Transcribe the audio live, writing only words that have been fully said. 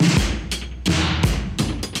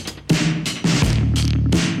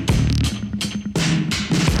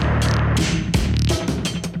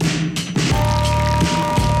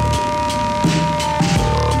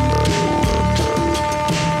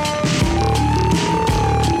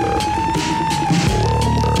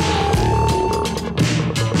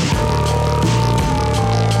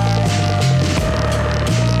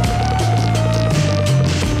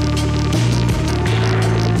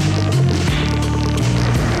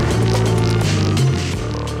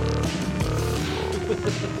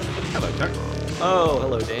Oh,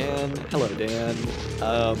 hello, Dan. Hello, Dan.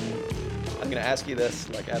 I'm going to ask you this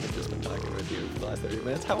like I haven't just been talking with you for the last 30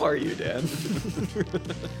 minutes. How are you, Dan?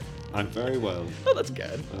 I'm very well. Oh, that's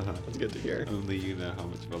good. Uh-huh. That's good to hear. Only you know how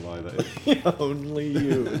much of a lie that is. Only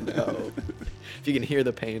you know. If you can hear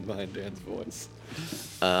the pain behind Dan's voice.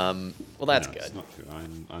 Well, that's No, good. It's not true.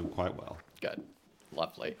 I'm quite well. Good.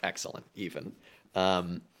 Lovely. Excellent. Even.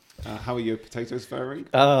 How are your potatoes faring?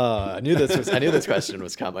 I knew this question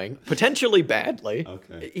was coming. Potentially badly.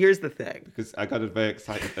 Okay. Here's the thing. Because I got a very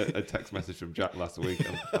excited a text message from Jack last week.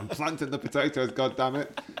 I'm planting the potatoes, God damn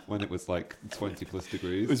it! When it was like 20 plus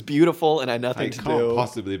degrees. It was beautiful and I had nothing It to can't do.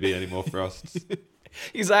 possibly be any more frosts.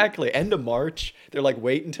 Exactly. End of March. They're like,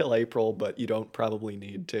 wait until April, but you don't probably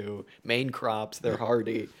need to. Main crops, they're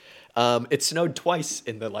hardy. It snowed twice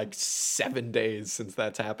in the like 7 days since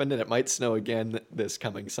that's happened, and it might snow again this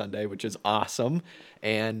coming Sunday, which is awesome.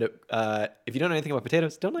 And if you don't know anything about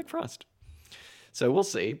potatoes, don't like frost. So we'll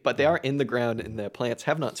see. But they are in the ground, and the plants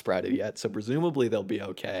have not sprouted yet, so presumably they'll be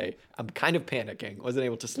okay. I'm kind of panicking. Wasn't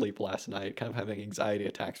able to sleep last night, kind of having anxiety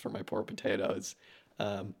attacks for my poor potatoes.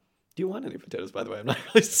 Do you want any potatoes, by the way? I'm not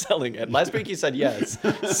really selling it. Last week you said yes,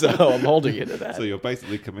 so I'm holding you to that. So you're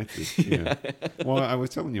basically committed. Yeah. Well, I was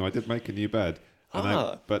telling you, I did make a new bed.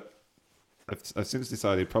 But I've since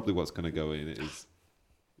decided probably what's going to go in is,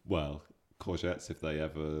 well, courgettes if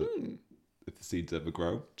the seeds ever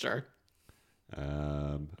grow. Sure.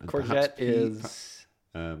 And Courgette perhaps is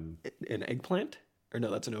an eggplant? Or no,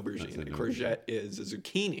 that's an aubergine. That's an Courgette is a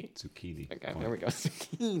zucchini. zucchini. Okay, there we go.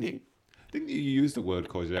 Zucchini. Didn't you use the word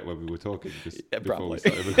courgette when we were talking? Just Yeah, before probably. we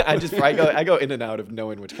started recording? I go in and out of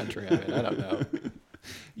knowing which country I'm in. I don't know.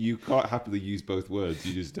 You can't happily use both words.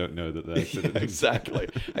 You just don't know that they're synonyms. Exactly.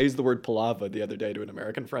 I used the word palava the other day to an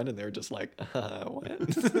American friend, and they were just like, what?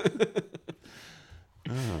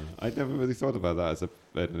 I never really thought about that as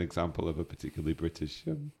an example of a particularly British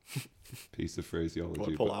piece of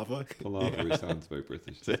phraseology. What, palava? Palaver sounds very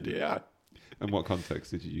British. Yeah. In what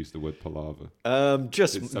context did you use the word palaver?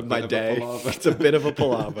 Just It's a my bit of a day. palaver. It's a bit of a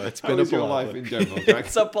palava. It's been How a is your palava. life in general, Jack?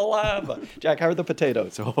 It's a palava. Jack, how are the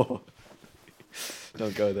potatoes? Oh,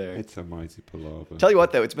 don't go there. It's a mighty palaver. Tell you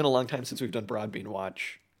what, though, it's been a long time since we've done Broadbean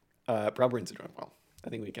Watch. Broadbeans are doing well.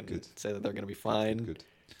 I think we can say that they're going to be fine. Good.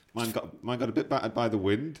 Mine got a bit battered by the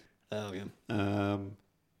wind. Oh, yeah. Do Um,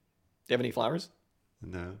 you have any flowers?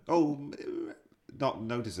 no. Oh, not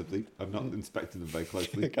noticeably. I've not inspected them very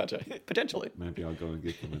closely. Gotcha. Potentially. Maybe I'll go and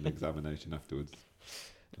give them an examination afterwards.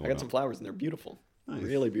 I got some flowers, and they're beautiful. Nice.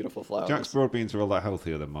 Really beautiful flowers. Jack's broad beans are a lot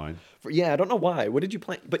healthier than mine. Yeah, I don't know why. What did you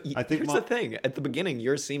plant? But I think here's the thing. At the beginning,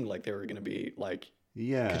 yours seemed like they were going to be like...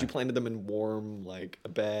 Yeah. Because you planted them in warm, like, a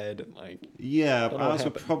bed, and like... Yeah, Don't know what ours are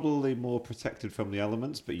happened. probably more protected from the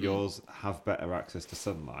elements, but yours have better access to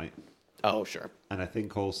sunlight. Oh, sure. And I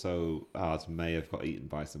think also ours may have got eaten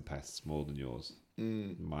by some pests more than yours.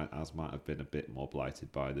 Ours might have been a bit more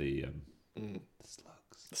blighted by the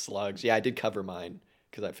slugs. The slugs. Yeah, I did cover mine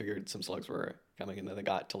because I figured some slugs were coming, and then they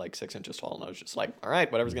got to like 6 inches tall, and I was just like, all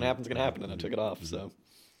right, whatever's going to happen is going to happen, and I took it off, so...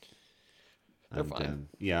 They're fine.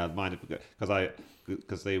 Yeah, mine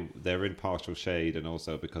because they're in partial shade, and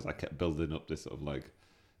also because I kept building up this sort of like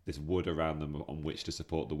this wood around them on which to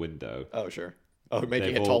support the window. Oh, sure. Oh,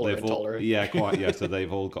 making it taller and taller. Yeah, quite. Yeah, so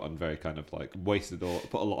they've all gotten very kind of like put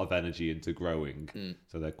a lot of energy into growing.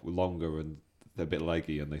 So they're longer and they're a bit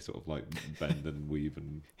leggy, and they sort of like bend and weave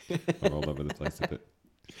and are all over the place a bit.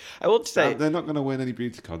 I will say, They're not going to win any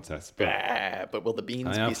beauty contests, but will the beans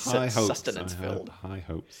I be have high hopes. sustenance I have filled? high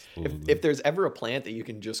hopes. For them. If there's ever a plant that you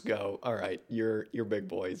can just go, all right, you're big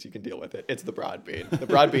boys, you can deal with it. It's the broad bean. The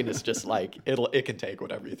broad bean is just like it can take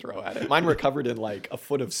whatever you throw at it. Mine were covered in like a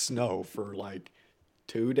foot of snow for like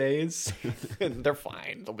 2 days, and they're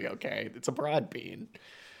fine. They'll be okay. It's a broad bean.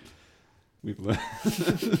 We've learned.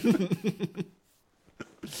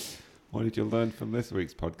 What did you learn from this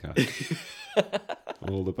week's podcast?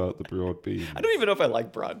 All about the broad bean. I don't even know if I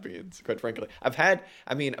like broad beans, quite frankly.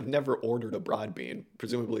 I've never ordered a broad bean,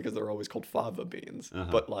 presumably because they're always called fava beans.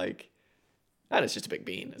 But like, it's just a big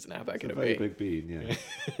bean, isn't it? How bad can It's a it very be? big bean,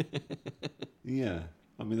 yeah. Yeah.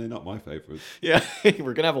 I mean, they're not my favourites. Yeah,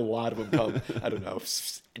 we're gonna have a lot of them come. I don't know,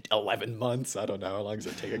 11 months. I don't know how long does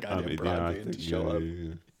it take a goddamn broad bean to show up?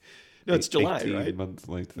 Yeah. No, it's July, 18 right? months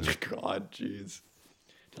later. God, jeez.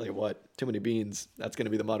 Tell you what, too many beans. That's going to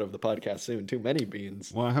be the motto of the podcast soon. Too many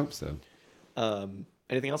beans. Well, I hope so.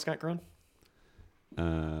 Anything else got grown?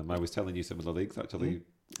 I was telling you some of the leaks actually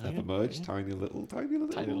have emerged. Yeah. Tiny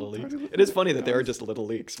little leaks. It is funny that they are just little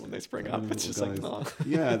leaks when they spring up. tiny It's just little like, guys.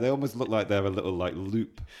 no. Yeah, they almost look like they're a little like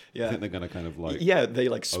loop. Yeah. I think they're going to kind of like Yeah, they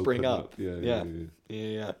like spring open up. Yeah.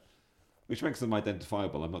 Yeah. which makes them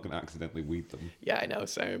identifiable. I'm not going to accidentally weed them. Yeah, I know,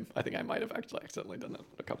 same. I think I might have actually accidentally done that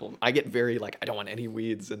a couple of them. I get very, like, I don't want any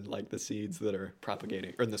weeds in, like, the seeds that are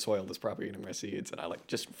propagating, or in the soil that's propagating my seeds, and I, like,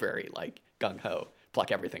 just very, like, gung-ho, pluck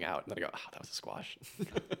everything out, and then I go, oh, that was a squash.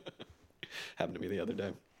 Happened to me the other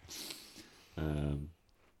day.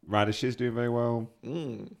 Radishes doing very well.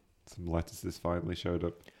 Mm. Some lettuces finally showed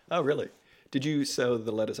up. Oh, really? Did you sow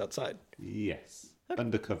the lettuce outside? Yes. Okay.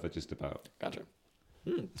 Undercover, just about. Gotcha.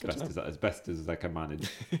 As best as I can manage.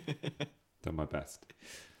 Done my best.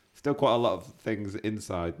 Still quite a lot of things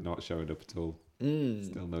inside not showing up at all.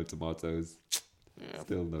 Still no tomatoes. Yeah.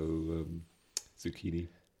 Still no zucchini.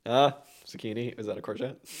 Zucchini? Is that a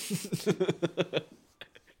courgette?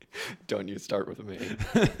 Don't you start with me.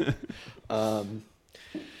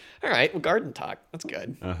 All right, well, garden talk. That's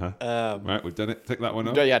good. Right, we've done it. Tick that one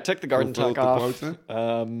off. Yeah, tick the garden talk off.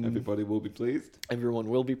 Everybody will be pleased. Everyone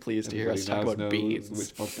will be pleased to hear us talk about beans.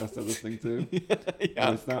 Which podcast they're listening to.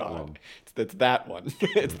 Yeah, it's that one. It's that one.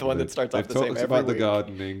 It's the one that starts off the same every week. They've talked about the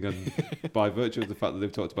gardening, and by virtue of the fact that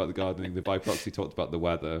they've talked about the gardening, they've by proxy talked about the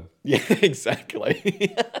weather. Yeah,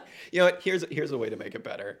 exactly. You know what? Here's a way to make it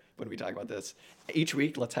better when we talk about this. Each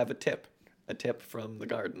week, let's have a tip from the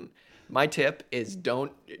garden. My tip is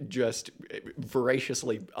don't just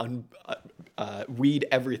voraciously weed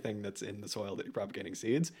everything that's in the soil that you're propagating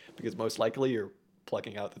seeds, because most likely you're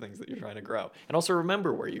plucking out the things that you're trying to grow. And also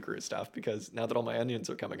remember where you grew stuff, because now that all my onions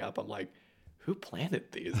are coming up, I'm like, who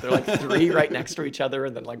planted these? They're like 3 right next to each other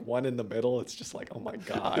and then like 1 in the middle. It's just like, oh my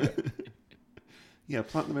God. Yeah,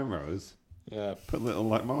 plant them in rows. Yeah. Put little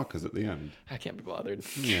like markers at the end. I can't be bothered.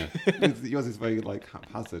 Yeah. Yours is very like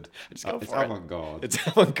haphazard. Just go it's for avant-garde. It's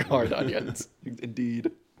avant-garde onions.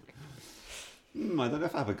 Indeed. I don't know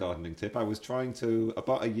if I have a gardening tip. I was trying to,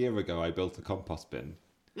 about a year ago, I built a compost bin.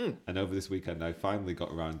 And over this weekend, I finally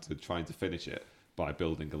got around to trying to finish it by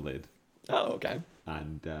building a lid. Oh, okay.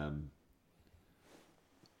 And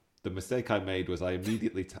the mistake I made was I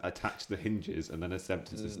immediately attached the hinges and then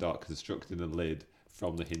attempted to start constructing a lid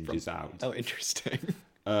from the hinges out. Oh, interesting.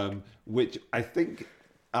 Which I think,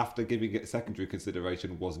 after giving it secondary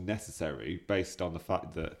consideration, was necessary based on the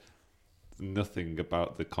fact that nothing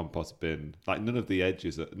about the compost bin, like none of the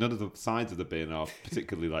edges, none of the sides of the bin are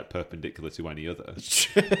particularly like perpendicular to any other.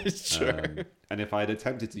 Sure. And if I had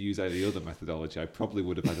attempted to use any other methodology, I probably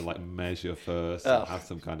would have had to like measure first and have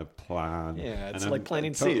some kind of plan. Yeah, it's and like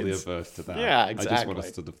planting seeds. I'm totally seeds. averse to that. Yeah, exactly. I just want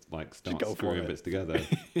to sort of like start screwing bits together.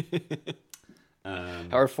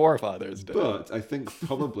 Our forefathers did. But I think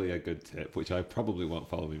probably a good tip, which I probably won't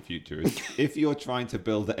follow in future, is if you're trying to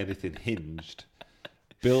build anything hinged,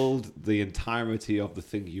 build the entirety of the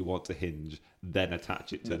thing you want to hinge, then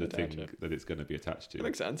attach it to the thing that it's going to be attached to. That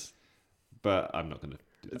makes sense. But I'm not going to do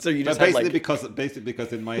that. So you just basically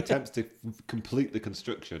because in my attempts to complete the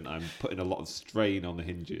construction, I'm putting a lot of strain on the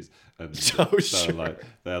hinges, and so like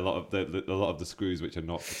there are a lot of the screws which are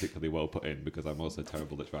not particularly well put in, because I'm also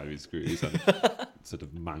terrible at driving screws and sort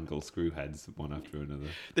of mangle screw heads one after another.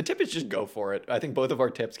 The tip is just go for it. I think both of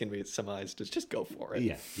our tips can be summarized as just go for it.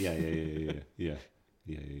 Yeah.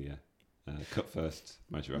 Cut first,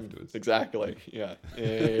 measure afterwards. Exactly. Yeah.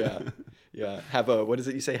 Have a, what is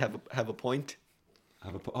it you say? Have a point.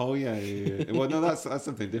 Yeah. Well, no, that's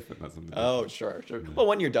something different. Oh, sure. Well,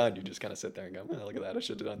 when you're done, you just kind of sit there and go, "Oh, look at that! I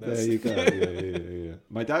should have done this." There you go. Yeah.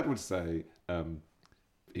 My dad would say,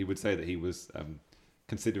 he would say that he was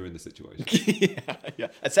considering the situation. Yeah.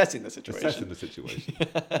 Assessing the situation.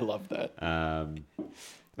 I love that.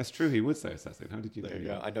 That's true. He would say assessing. How did you? There you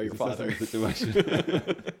go. I know your father. The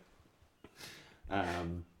situation.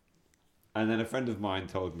 And then a friend of mine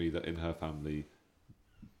told me that in her family,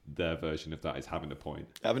 their version of that is having a point.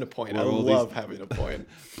 Having a point. I love having a point.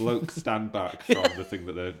 Blokes stand back from the thing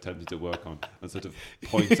that they're attempting to work on and sort of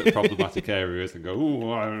point at problematic areas and go,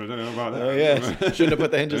 "Ooh, I don't know about that." Oh yeah, shouldn't have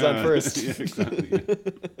put the hinges on first. Yeah, exactly.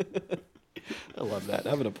 I love that.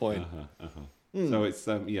 Having a point. So it's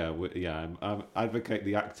I advocate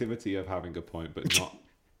the activity of having a point, but not.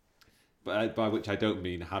 But by which I don't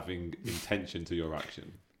mean having intention to your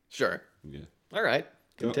action. Sure. Yeah. All right.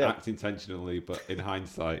 Don't act intentionally, but in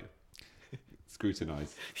hindsight,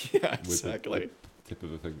 scrutinize. Yeah, exactly. With the tip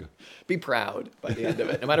of a finger. Be proud by the end of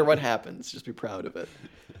it. No matter what happens, just be proud of it.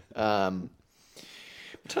 I'll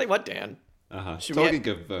tell you what, Dan. Talking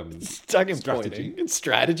of strategy.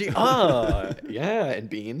 Strategy. Yeah, and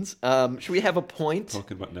beans. Should we have a point?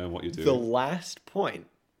 Talking about knowing what you're doing. The last point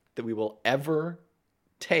that we will ever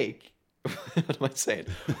take. What am I saying?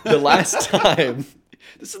 The last time.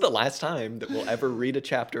 This is the last time that we'll ever read a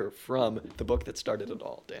chapter from the book that started it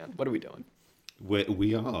all, Dan. What are we doing?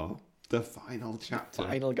 We are The final chapter.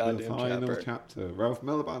 Final goddamn chapter. Ralph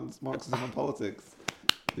Miliband's Marxism and Politics.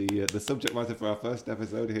 The subject matter for our first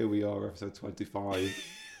episode. Here we are, episode 25.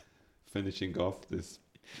 Finishing off this,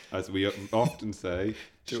 as we often say,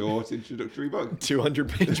 short introductory book.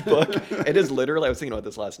 200-page book. It is literally, I was thinking about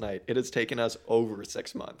this last night, it has taken us over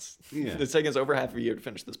 6 months. Yeah. It's taken us over half a year to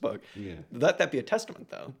finish this book. Yeah. Let that be a testament,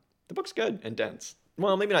 though. The book's good and dense.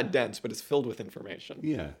 Well, maybe not dense, but it's filled with information.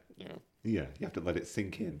 Yeah. Yeah. Yeah. You have to let it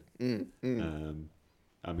sink in.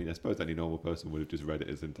 I mean, I suppose any normal person would have just read it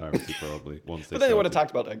as entirety, probably. Once But then they would have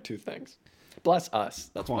talked about like 2 things. Bless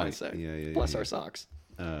us. That's what I say. Yeah, Bless our socks.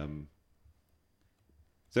 So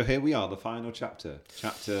here we are, the final chapter.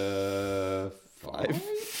 Chapter 5?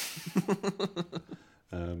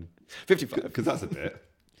 55. Because that's a bit.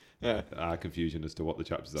 Yeah. Our confusion as to what the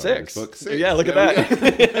chapters are 6. in this book. 6. Yeah, look at that.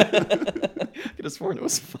 I could have sworn it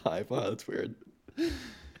was 5. Wow, that's weird.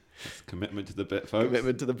 That's commitment to the bit, folks.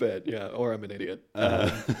 Commitment to the bit, yeah. Or I'm an idiot.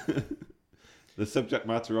 The subject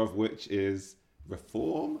matter of which is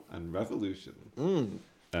reform and revolution.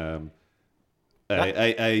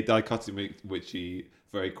 A dichotomy which he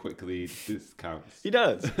very quickly discounts. He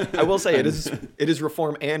does. I will say it is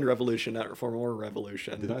reform and revolution, not reform or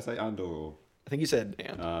revolution. Did I say and or? I think you said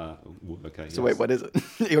and. Okay. So wait, what is it?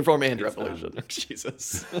 Reform and revolution. And.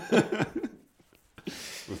 Jesus.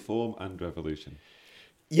 Reform and revolution.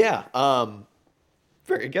 Yeah.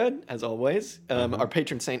 Very good, as always. Our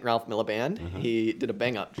patron saint, Ralph Miliband, he did a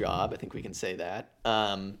bang-up job. I think we can say that.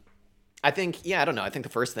 I think, I don't know. I think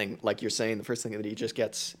the first thing, like you're saying, the first thing that he just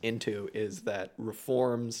gets into is that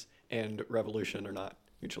reforms and revolution are not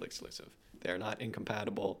mutually exclusive. They're not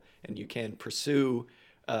incompatible, and you can pursue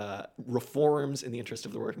reforms in the interest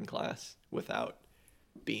of the working class without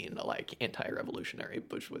being a like anti-revolutionary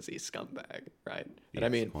bourgeoisie scumbag, right? And I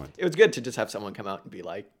mean, it was good to just have someone come out and be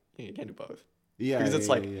like, you can do both. Yeah, because it's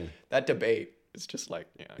that debate is just like,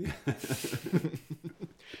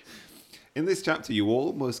 In this chapter, you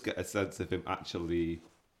almost get a sense of him actually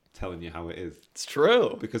telling you how it is. It's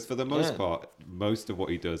true. Because for the most part, most of what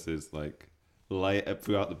he does is like lay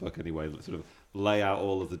throughout the book anyway, sort of lay out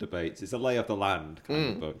all of the debates. It's a lay of the land kind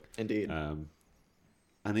of book. Indeed.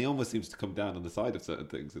 And he almost seems to come down on the side of certain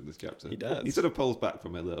things in this chapter. He does. He sort of pulls back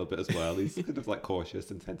from it a little bit as well. He's kind of like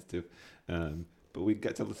cautious and tentative. But we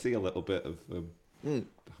get to see a little bit of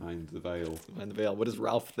behind the veil. Behind the veil. What does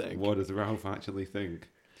Ralph think? What does Ralph actually think?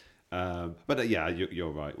 But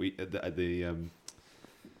you're right.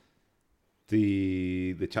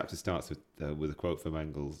 The chapter starts with a quote from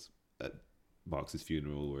Engels at Marx's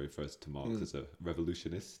funeral, where he refers to Marx as a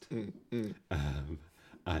revolutionist.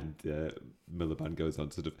 And Miliband goes on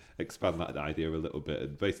to sort of expand that idea a little bit,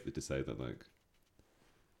 and basically to say that like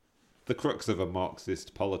the crux of a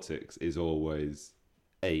Marxist politics is always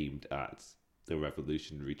aimed at the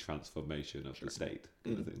revolutionary transformation of the state,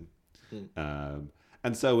 kind of thing.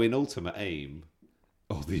 And so in ultimate aim,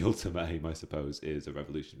 or the ultimate aim, I suppose, is a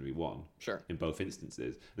revolutionary one. Sure. In both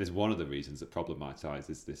instances. And it's one of the reasons that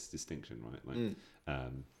problematizes this distinction, right? Like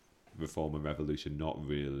reform and revolution not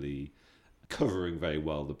really covering very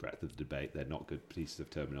well the breadth of the debate. They're not good pieces of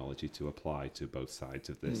terminology to apply to both sides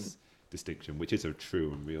of this distinction, which is a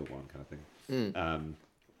true and real one kind of thing.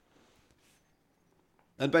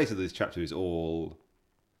 And basically this chapter is all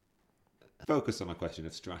focused on a question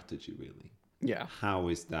of strategy, really. Yeah. How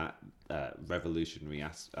is that revolutionary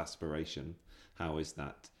aspiration? How is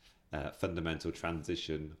that fundamental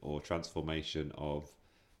transition or transformation of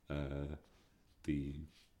the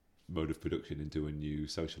mode of production into a new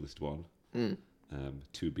socialist one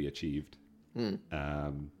to be achieved? And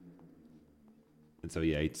so,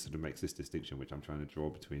 it sort of makes this distinction, which I'm trying to draw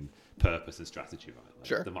between purpose and strategy, right? Like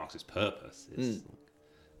sure. The Marxist purpose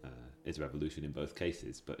is revolution in both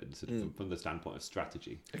cases, but in sort of from the standpoint of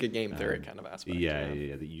strategy, like a game theory kind of aspect. Yeah.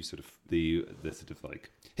 That you sort of the sort of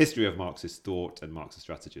like history of Marxist thought and Marxist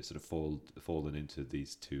strategy has sort of fallen into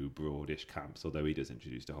these two broadish camps. Although he does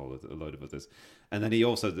introduce a load of others, and then he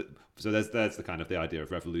also there's the kind of the idea of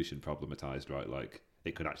revolution problematized, right? Like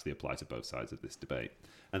it could actually apply to both sides of this debate,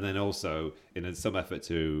 and then also in some effort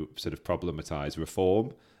to sort of problematize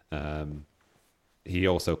reform, he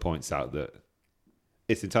also points out that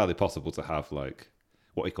it's entirely possible to have like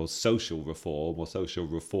what he calls social reform or social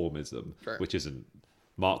reformism, sure. which isn't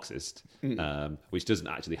Marxist, which doesn't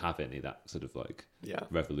actually have any of that sort of like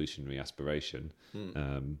revolutionary aspiration.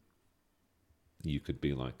 You could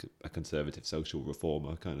be like a conservative social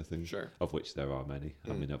reformer kind of thing, sure. of which there are many.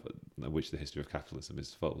 I mean, of which the history of capitalism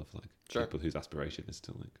is full of, like sure. people whose aspiration is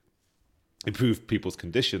to like improve people's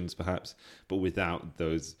conditions, perhaps, but without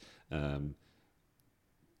those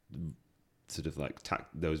sort of like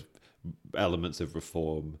those elements of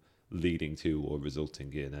reform leading to or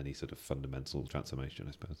resulting in any sort of fundamental transformation,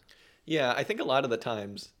 I suppose. Yeah, I think a lot of the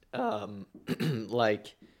times,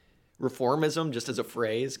 like reformism, just as a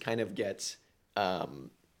phrase, kind of gets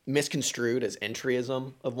misconstrued as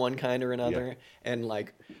entryism of one kind or another. Yeah. And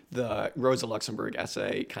like the Rosa Luxemburg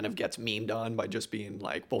essay kind of gets memed on by just being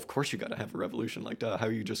like, well, of course you got to have a revolution. Like, duh, how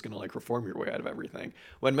are you just going to like reform your way out of everything?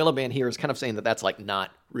 When Miliband here is kind of saying that that's like not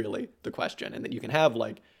really the question, and that you can have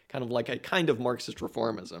like kind of like a kind of Marxist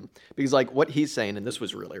reformism. Because like what he's saying, and this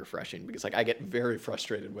was really refreshing, because like I get very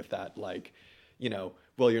frustrated with that, like, you know,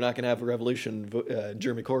 well, you're not going to have a revolution.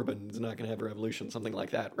 Jeremy Corbyn is not going to have a revolution, something like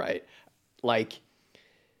that, right? Like,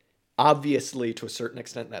 obviously, to a certain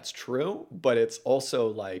extent, that's true, but it's also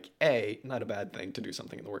like, A, not a bad thing to do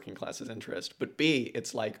something in the working class's interest, but B,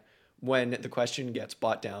 it's like when the question gets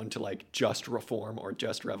brought down to like just reform or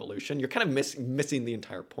just revolution, you're kind of missing the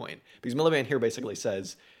entire point. Because Miliband here basically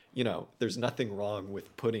says, you know, there's nothing wrong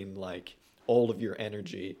with putting like all of your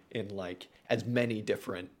energy in like as many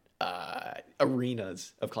different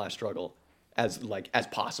arenas of class struggle as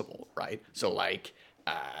possible, right? So like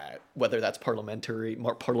whether that's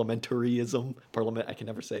parliamentarism, I can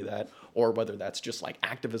never say that, or whether that's just like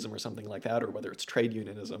activism or something like that, or whether it's trade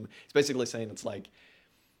unionism. He's basically saying it's like,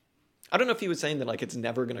 I don't know if he was saying that like it's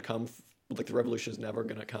never going to come, like the revolution is never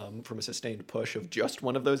going to come from a sustained push of just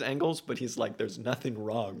one of those angles, but he's like, there's nothing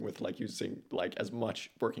wrong with like using like as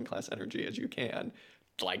much working class energy as you can,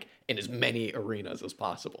 like in as many arenas as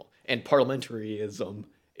possible. And parliamentarism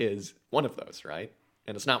is one of those, right?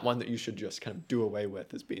 And it's not one that you should just kind of do away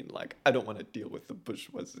with as being like, I don't want to deal with the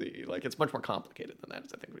bourgeoisie. Like, it's much more complicated than that,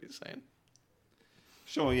 is I think what he's saying.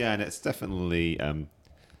 Sure, yeah, and it's definitely...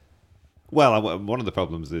 well, one of the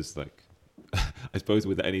problems is, like, I suppose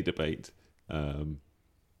with any debate, in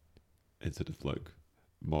sort of, like,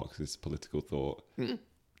 Marxist political thought,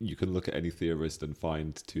 you can look at any theorist and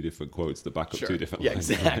find two different quotes that back up two different lines.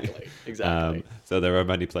 Exactly, right? exactly. So there are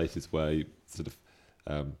many places where you sort of...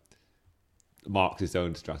 Marx's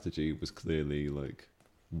own strategy was clearly like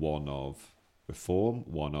one of reform,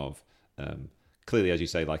 one of clearly, as you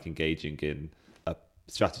say, like engaging in a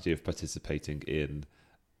strategy of participating in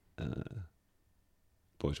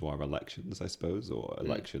bourgeois elections, I suppose, or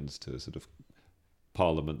elections to sort of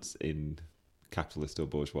parliaments in capitalist or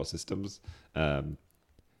bourgeois systems.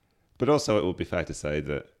 But also, it would be fair to say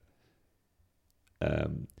that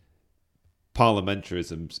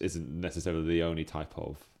parliamentarism isn't necessarily the only type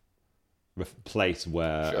of place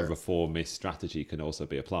where a reformist strategy can also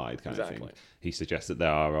be applied, kind of thing. He suggests that there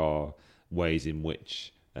are ways in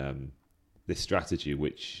which this strategy,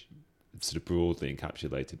 which sort of broadly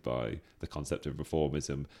encapsulated by the concept of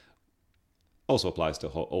reformism, also applies to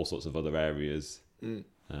all sorts of other areas. You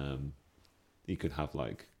could have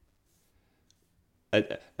like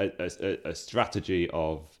a strategy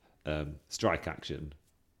of strike action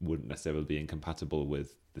wouldn't necessarily be incompatible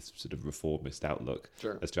with this sort of reformist outlook.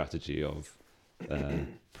 A strategy of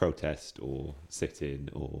protest or sit-in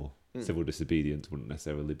or civil disobedience wouldn't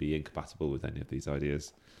necessarily be incompatible with any of these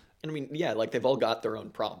ideas. And I mean, yeah, like they've all got their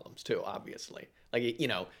own problems too, obviously. Like, you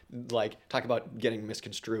know, like talk about getting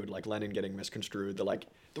misconstrued, like Lenin getting misconstrued, the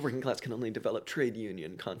working class can only develop trade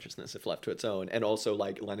union consciousness if left to its own. And also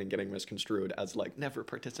like Lenin getting misconstrued as like never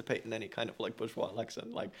participate in any kind of like bourgeois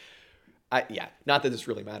election. Like, not that this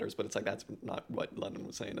really matters, but it's like that's not what Lenin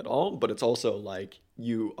was saying at all. But it's also like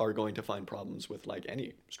you are going to find problems with like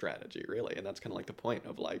any strategy, really. And that's kind of like the point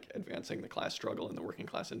of like advancing the class struggle and the working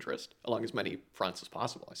class interest along as many fronts as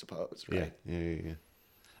possible, I suppose, right? Yeah.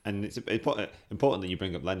 And it's important that you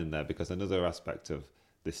bring up Lenin there, because another aspect of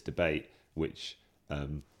this debate, which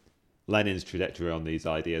Lenin's trajectory on these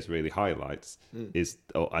ideas really highlights, is,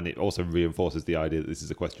 and it also reinforces the idea that this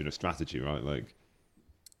is a question of strategy, right? Like,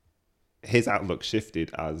 his outlook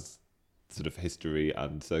shifted as sort of history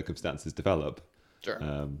and circumstances develop.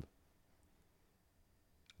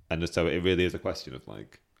 And so it really is a question of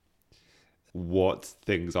like what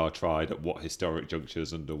things are tried at what historic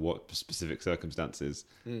junctures under what specific circumstances.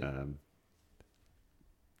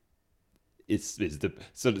 It's the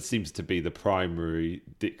sort of seems to be the primary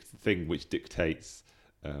thing which dictates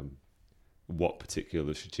what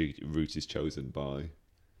particular strategic route is chosen by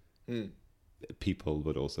people,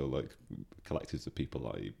 but also like collectives of people,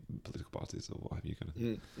 like political parties or what have you,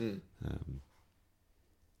 kind of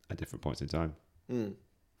at different points in time.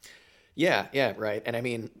 Yeah, right. And I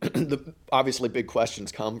mean, the obviously big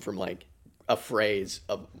questions come from like a phrase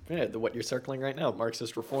of what you're circling right now,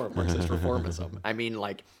 Marxist reform, Marxist reformism. I mean,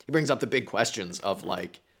 like he brings up the big questions of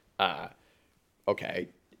like, okay,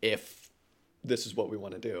 if this is what we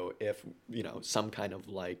want to do, if, you know, some kind of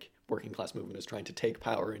like working class movement is trying to take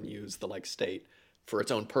power and use the like state for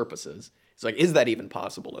its own purposes. He's like, is that even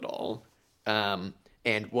possible at all?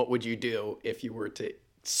 And what would you do if you were to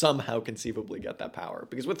somehow conceivably get that power?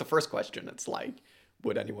 Because with the first question, it's like,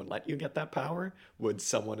 would anyone let you get that power? Would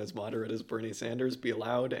someone as moderate as Bernie Sanders be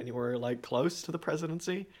allowed anywhere like close to the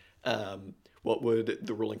presidency? What would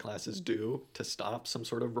the ruling classes do to stop some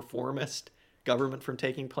sort of reformist government from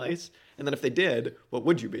taking place? And then if they did, what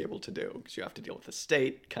would you be able to do? Because you have to deal with the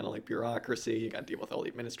state, kind of like bureaucracy. You got to deal with all the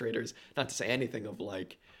administrators. Not to say anything of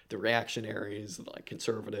like the reactionaries, like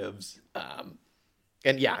conservatives.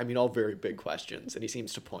 And yeah, I mean, all very big questions. And he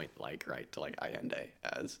seems to point like right to like Allende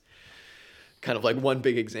as kind of like one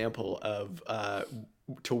big example of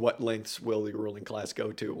to what lengths will the ruling class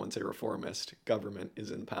go to once a reformist government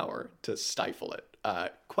is in power to stifle it.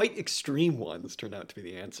 Quite extreme ones turned out to be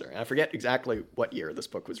the answer. And I forget exactly what year this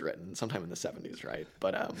book was written, sometime in the 70s, right?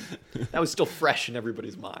 But that was still fresh in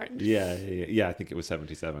everybody's mind. Yeah, I think it was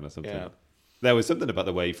 77 or something. Yeah. There was something about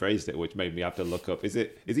the way he phrased it which made me have to look up. Is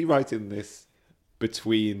he writing this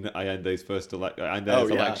between Allende's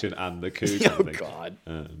election and the coup? Oh, God.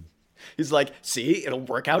 He's like, see, it'll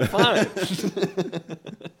work out fine.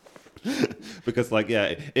 Because, like,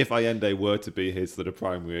 yeah, if Allende were to be his sort of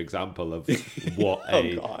primary example of what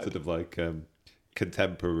sort of like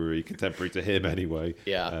contemporary to him anyway,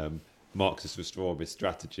 Marxist reformist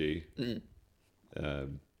strategy,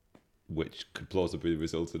 which could plausibly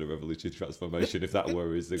result in a revolutionary transformation if that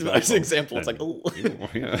were his example. His example, it's like, oh.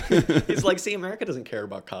 He's like, see, America doesn't care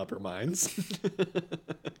about copper mines.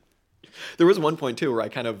 There was one point, too, where I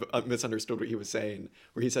kind of misunderstood what he was saying,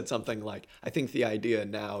 where he said something like, I think the idea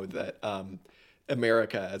now that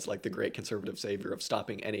America as like the great conservative savior of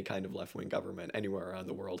stopping any kind of left-wing government anywhere around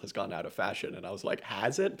the world has gone out of fashion. And I was like,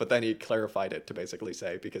 has it? But then he clarified it to basically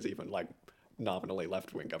say, because even like nominally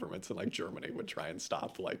left-wing governments in like Germany would try and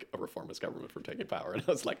stop like a reformist government from taking power. And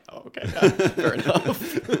I was like, oh, okay, fair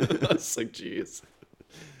enough. I was like, geez.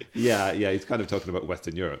 Yeah, he's kind of talking about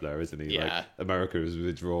Western Europe there, isn't he? Yeah. Like, America has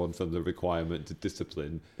withdrawn from the requirement to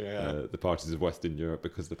discipline the parties of Western Europe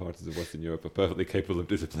because the parties of Western Europe are perfectly capable of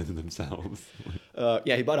disciplining themselves.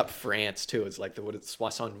 He brought up France, too. It's like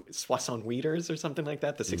Soissons Weeders or something like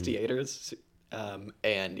that, the 68ers.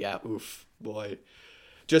 And yeah, oof, boy.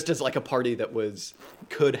 Just as like a party that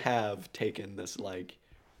could have taken this, like,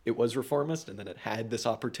 it was reformist, and then it had this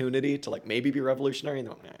opportunity to like maybe be revolutionary, and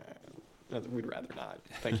they're like, nah, we'd rather not.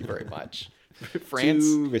 Thank you very much. France.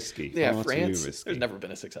 Too risky. Yeah, France. There's never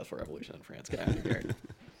been a successful revolution in France. Get out of here.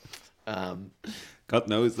 God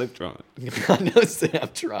knows they've tried. God knows they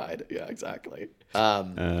have tried. Yeah, exactly.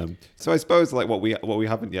 So I suppose like what we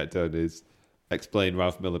haven't yet done is explain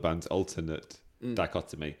Ralph Miliband's alternate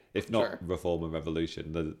dichotomy, if not reform and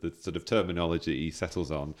revolution. The sort of terminology he settles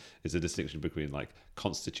on is a distinction between like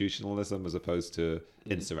constitutionalism as opposed to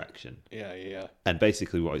insurrection. Yeah. And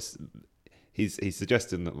basically what he's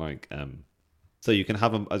suggesting that like so you can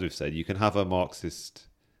have as we've said, you can have a Marxist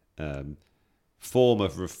form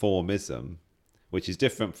of reformism which is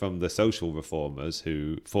different from the social reformers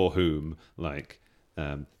for whom like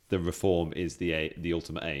the reform is the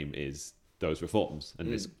ultimate aim is those reforms,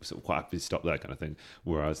 and it's sort of quite happy to stop there kind of thing.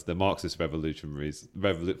 Whereas the Marxist reformers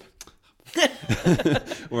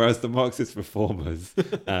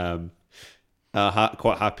are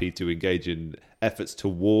quite happy to engage in efforts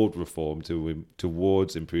toward reform,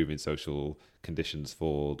 towards improving social conditions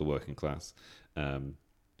for the working class,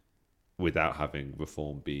 without having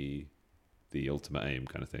reform be the ultimate aim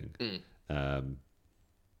kind of thing. And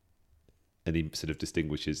he sort of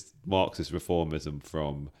distinguishes Marxist reformism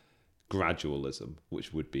from gradualism,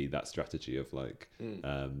 which would be that strategy of like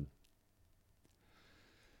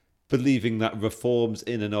believing that reforms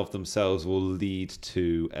in and of themselves will lead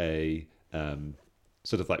to a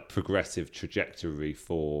sort of like progressive trajectory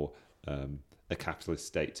for a capitalist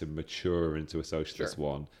state to mature into a socialist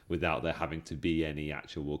one without there having to be any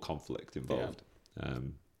actual conflict involved.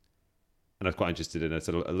 And I was quite interested in a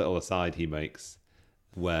sort of a little aside he makes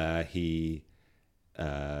where he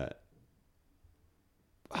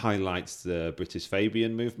highlights the British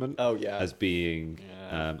Fabian movement as being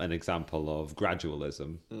an example of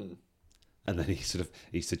gradualism. And then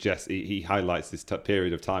he highlights this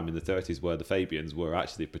period of time in the 30s where the Fabians were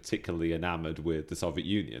actually particularly enamored with the Soviet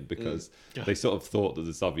Union because they sort of thought that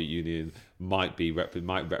the Soviet Union might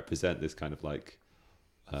represent this kind of like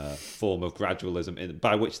form of gradualism,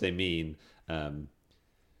 by which they mean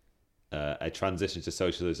a transition to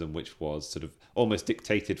socialism which was sort of almost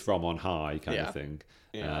dictated from on high kind of thing.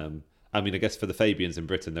 I mean, I guess for the Fabians in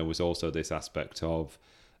Britain, there was also this aspect of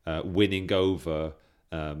winning over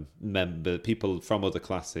people from other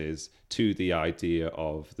classes to the idea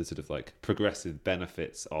of the sort of like progressive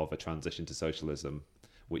benefits of a transition to socialism,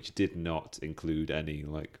 which did not include any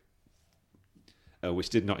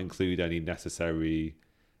necessary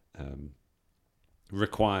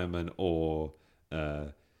requirement or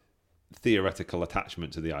theoretical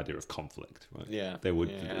attachment to the idea of conflict. Right? Yeah,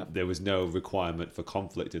 there was no requirement for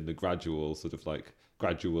conflict in the gradual sort of like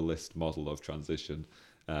gradualist model of transition.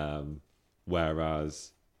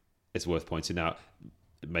 Whereas it's worth pointing out,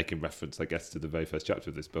 making reference, I guess, to the very first chapter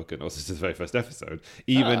of this book and also to the very first episode,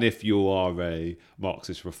 even if you are a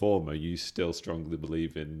Marxist reformer, you still strongly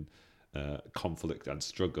believe in conflict and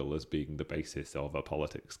struggle as being the basis of a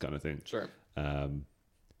politics kind of thing. Sure.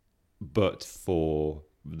 But for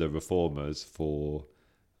the reformers, for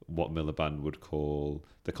what Miliband would call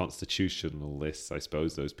the constitutionalists, I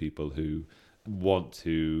suppose, those people who want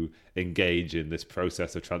to engage in this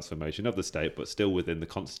process of transformation of the state, but still within the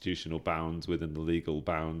constitutional bounds, within the legal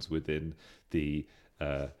bounds, within the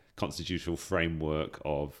constitutional framework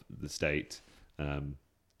of the state. That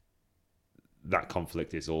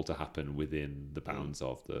conflict is all to happen within the bounds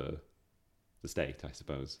of the state, I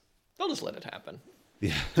suppose. They'll just let it happen.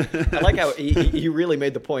 Yeah. I like how he really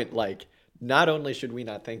made the point, like, not only should we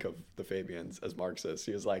not think of the Fabians as Marxists,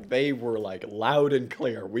 he was like, they were like loud and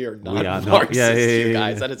clear, we are not Marxists, you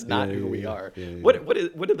guys. That is not who we are. What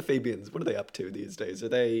are the Fabians? What are they up to these days? Are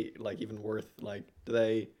they like even worth like? Do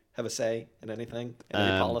they have a say in anything, in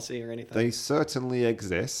any policy or anything? They certainly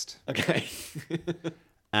exist. Okay.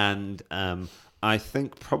 And I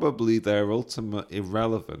think probably their ultimate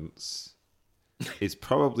irrelevance is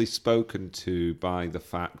probably spoken to by the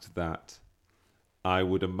fact that I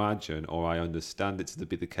would imagine, or I understand it to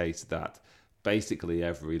be the case, that basically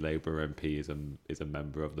every Labour MP is a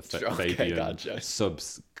member of the Fabian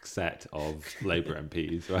subset of Labour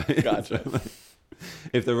MPs, right? Gotcha. So,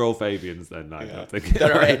 if they're all Fabians, then I don't think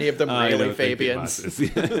there are any of them really Fabians.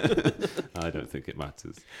 I don't think it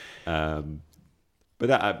matters. But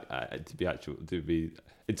to be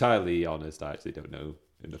entirely honest, I actually don't know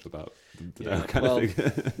enough about them to know kind of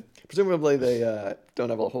thing. Presumably they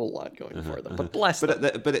don't have a whole lot going for them, but bless them.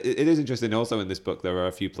 But it is interesting also in this book, there are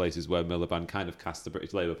a few places where Miliband kind of casts the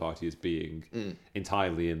British Labour Party as being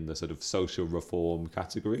entirely in the sort of social reform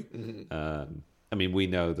category. Mm-hmm. I mean, we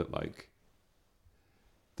know that like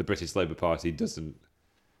the British Labour Party doesn't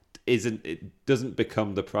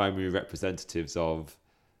become the primary representatives of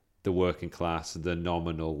the working class, the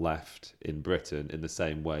nominal left in Britain, in the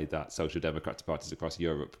same way that social democratic parties across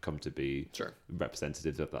Europe come to be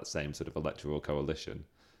representatives of that same sort of electoral coalition.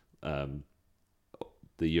 The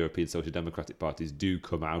European social democratic parties do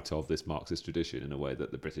come out of this Marxist tradition in a way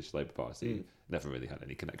that the British Labour Party never really had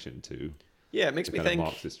any connection to. Yeah, it makes me think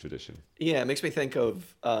Marxist tradition. Yeah, it makes me think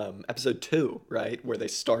of episode 2, right, where they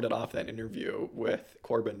started off that interview with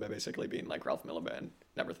Corbyn by basically being like, Ralph Miliband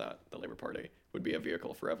never thought the Labour Party would be a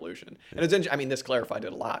vehicle for revolution. And it's I mean, this clarified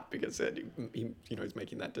it a lot because he's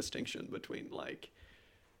making that distinction between like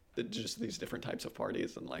just these different types of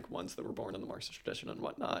parties and like ones that were born in the Marxist tradition and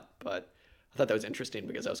whatnot. But I thought that was interesting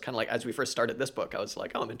because I was kind of like, as we first started this book, I was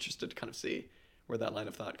like, oh, I'm interested to kind of see where that line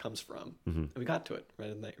of thought comes from. Mm-hmm. And we got to it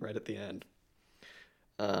right at the end.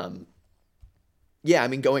 Yeah, I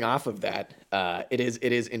mean, going off of that, it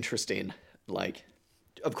is interesting. Like,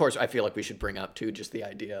 of course, I feel like we should bring up too just the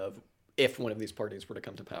idea of if one of these parties were to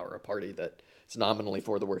come to power, a party that is nominally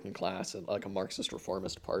for the working class and like a Marxist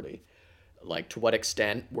reformist party, like to what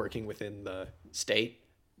extent working within the state,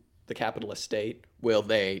 the capitalist state, will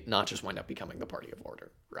they not just wind up becoming the party of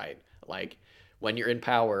order, right? Like, when you're in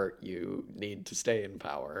power, you need to stay in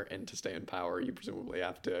power, and to stay in power, you presumably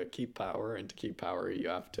have to keep power, and to keep power, you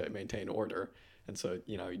have to maintain order. And so,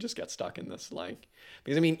 you just get stuck in this, like,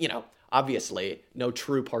 because I mean, obviously no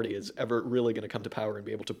true party is ever really going to come to power and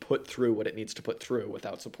be able to put through what it needs to put through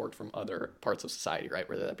without support from other parts of society, right?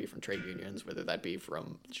 Whether that be from trade unions, whether that be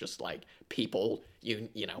from just like people,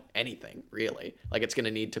 anything really. Like, it's going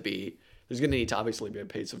to need to be, there's going to need to obviously be a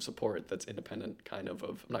pace of support that's independent kind of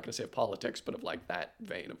I'm not going to say of politics, but of like that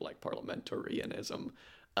vein of like parliamentarianism.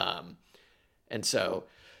 And so,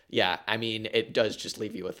 yeah, I mean, it does just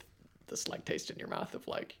leave you with this like taste in your mouth of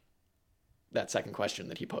like that second question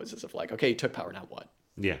that he poses of like, okay, you took power, now what?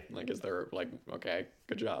 Yeah. Like, is there like, okay,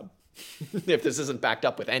 good job. If this isn't backed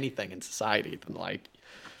up with anything in society, then like,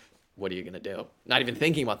 what are you going to do? Not even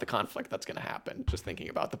thinking about the conflict that's going to happen, just thinking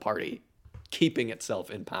about the party keeping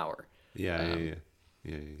itself in power. Yeah.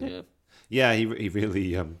 Yeah, he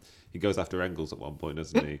really he goes after Engels at one point,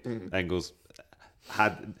 doesn't he? Engels,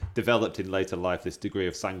 had developed in later life this degree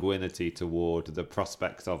of sanguinity toward the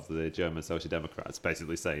prospects of the German Social Democrats,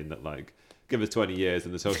 basically saying that, like, give us 20 years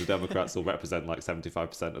and the Social Democrats will represent like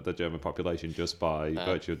 75% of the German population just by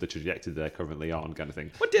virtue of the trajectory they're currently on, kind of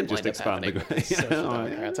thing. What did just expand the Social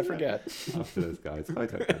Democrats? I forget. After those guys, I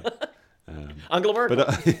don't know. Angela Merkel.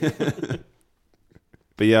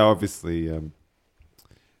 But yeah, obviously,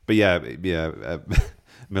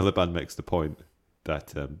 Miliband makes the point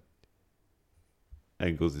that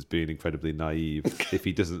Engels is being incredibly naive if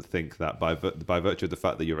he doesn't think that by virtue of the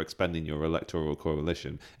fact that you're expanding your electoral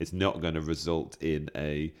coalition, it's not going to result in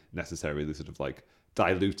a necessarily sort of like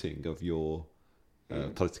diluting of your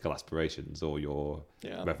political aspirations or your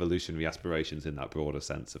revolutionary aspirations in that broader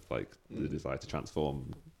sense of like the desire to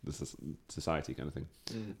transform the society kind of thing.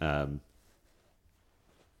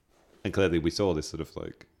 And clearly we saw this sort of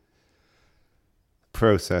like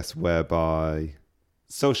process whereby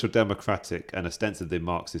social democratic and ostensibly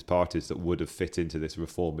Marxist parties that would have fit into this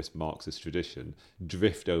reformist Marxist tradition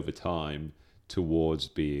drift over time towards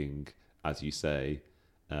being, as you say,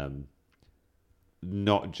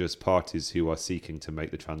 not just parties who are seeking to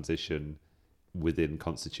make the transition within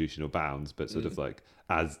constitutional bounds, but sort of like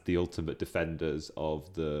as the ultimate defenders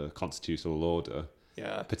of the constitutional order.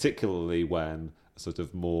 Yeah. Particularly when sort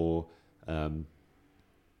of more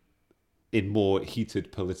in more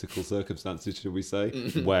heated political circumstances, should we say,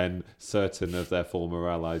 when certain of their former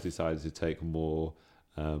allies decided to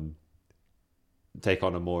take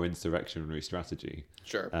on a more insurrectionary strategy.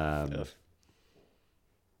 Sure.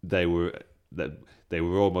 They were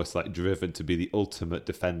almost like driven to be the ultimate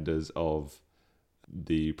defenders of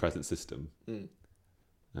the present system. And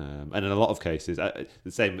in a lot of cases,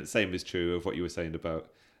 the same is true of what you were saying about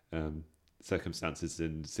circumstances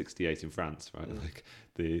in '68 in France, right? Like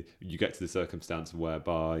you get to the circumstance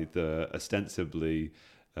whereby the ostensibly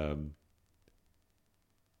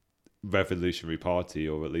revolutionary party,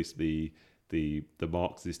 or at least the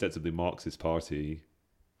ostensibly Marxist party,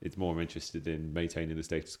 is more interested in maintaining the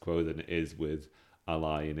status quo than it is with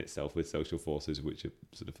allying itself with social forces which are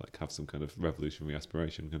sort of like have some kind of revolutionary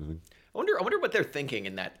aspiration kind of thing. I wonder what they're thinking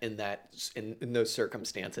in those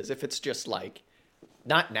circumstances. If it's just like,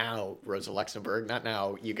 not now, Rosa Luxemburg, not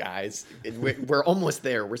now, you guys. We're almost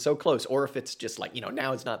there. We're so close. Or if it's just like,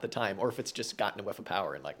 now is not the time. Or if it's just gotten a whiff of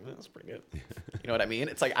power and like, that's pretty good. You know what I mean?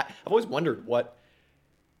 It's like, I've always wondered what,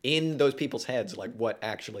 in those people's heads, like what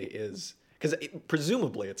actually is. Because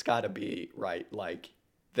presumably it's got to be, right, like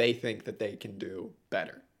they think that they can do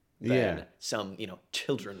better than some,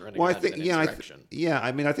 children running around in an insurrection.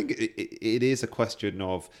 I mean, I think it is a question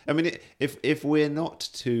of, I mean, if we're not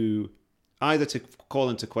to... either to call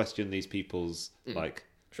into question these people's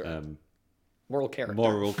moral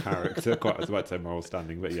character. Quite, I was about to say moral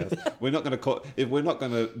standing, but yes, we're not going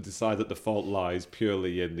to decide that the fault lies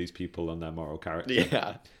purely in these people and their moral character.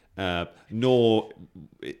 Yeah. Nor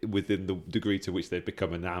within the degree to which they've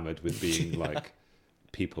become enamored with being like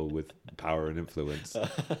people with power and influence.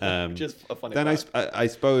 Just a funny. Then I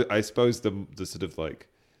suppose the sort of like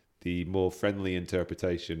the more friendly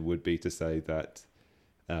interpretation would be to say that.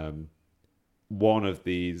 One of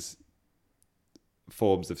these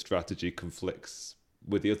forms of strategy conflicts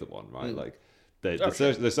with the other one, right? Like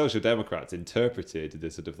the Social Democrats interpreted the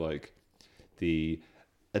sort of like the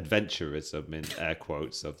adventurism, in air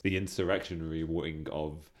quotes, of the insurrectionary wing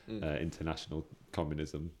of international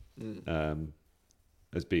communism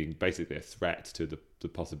as being basically a threat to the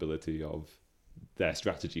possibility of their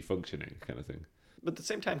strategy functioning, kind of thing. But at the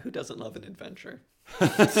same time, who doesn't love an adventure?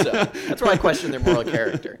 So that's why I question their moral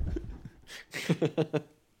character.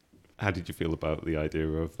 How did you feel about the idea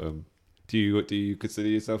of do you consider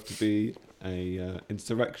yourself to be a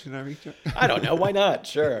insurrectionary? I don't know, why not?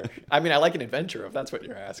 Sure. I mean, I like an adventure, if that's what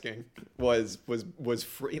you're asking. Was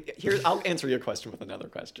here, I'll answer your question with another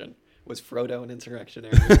question. Was Frodo an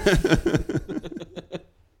insurrectionary?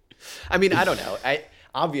 I mean, I don't know.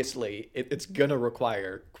 Obviously it's gonna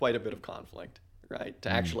require quite a bit of conflict, right, to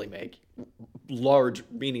actually make large,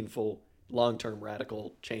 meaningful, long-term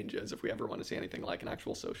radical changes if we ever want to see anything like an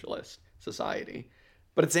actual socialist society.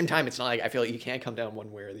 But at the same time, it's not like I feel like you can't come down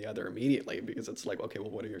one way or the other immediately, because it's like, okay, well,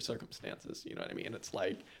 what are your circumstances? You know what I mean? It's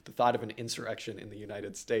like the thought of an insurrection in the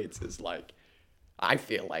United States is like, I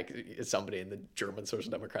feel like somebody in the German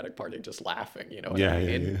Social Democratic Party just laughing, you know what I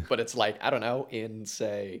mean? Yeah. But it's like, I don't know, in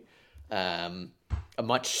say a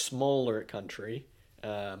much smaller country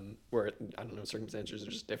where, I don't know, circumstances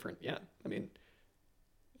are just different. Yeah, I mean,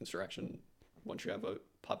 insurrection, once you have a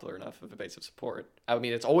popular enough of a base of support, I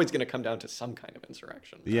mean, it's always going to come down to some kind of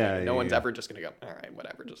insurrection. Right? Yeah, no one's ever just going to go, all right,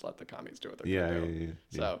 whatever, just let the commies do what they're going to do.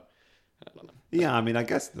 So, I don't know. Yeah, I mean, I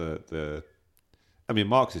guess the I mean,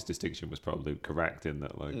 Marx's distinction was probably correct in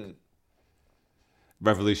that, like,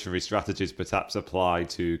 revolutionary strategies perhaps apply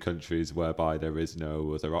to countries whereby there is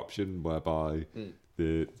no other option, whereby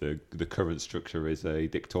the current structure is a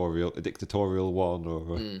dictatorial one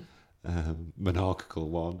or a monarchical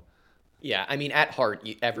one. Yeah, I mean, at heart,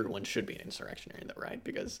 everyone should be an insurrectionary, though, right?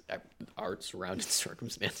 Because our surrounding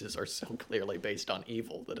circumstances are so clearly based on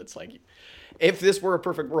evil that it's like, if this were a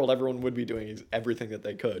perfect world, everyone would be doing everything that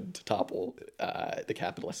they could to topple the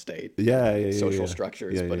capitalist state, social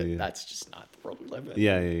structures. But that's just not the world we live in.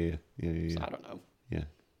 Yeah. So I don't know. Yeah,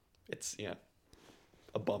 it's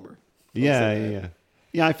a bummer. Yeah.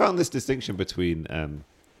 I found this distinction between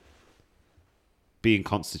being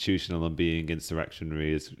constitutional and being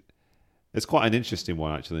insurrectionary is. It's quite an interesting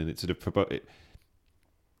one, actually, and it sort of it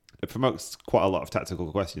promotes quite a lot of tactical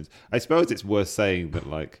questions. I suppose it's worth saying that,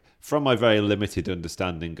 like, from my very limited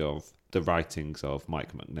understanding of the writings of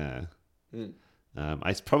Mike McNair,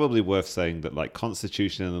 it's probably worth saying that, like,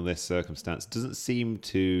 constitutional in this circumstance doesn't seem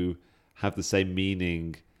to have the same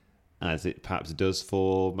meaning as it perhaps does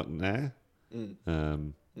for McNair. In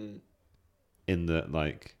that,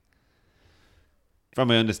 like, from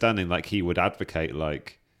my understanding, like, he would advocate,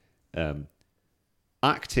 like,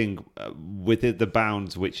 acting within the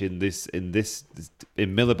bounds which in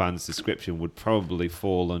Miliband's description would probably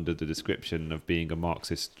fall under the description of being a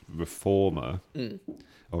Marxist reformer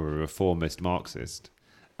or a reformist Marxist,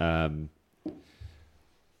 but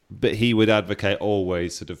he would advocate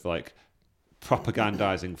always sort of like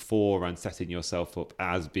propagandizing for and setting yourself up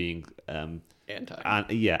as being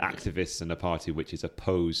activists in a party which is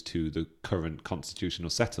opposed to the current constitutional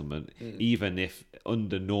settlement, even if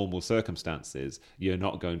under normal circumstances you're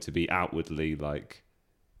not going to be outwardly like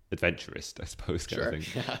adventurist, I suppose, kind of thing.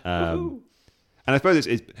 And I suppose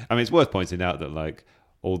it's worth pointing out that, like,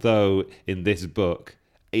 although in this book,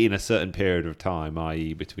 in a certain period of time,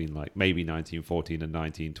 i.e. between like maybe 1914 and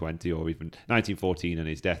 1920, or even 1914 and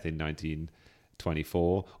his death in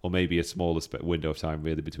 1924, or maybe a smaller window of time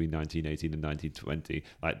really between 1918 and 1920,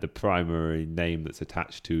 like the primary name that's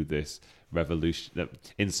attached to this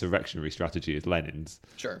insurrectionary strategy is Lenin's.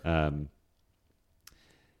 Sure.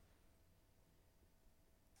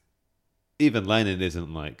 Even Lenin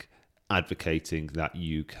isn't like advocating that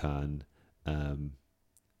you can,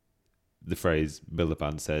 the phrase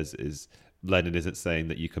Miliband says is, Lenin isn't saying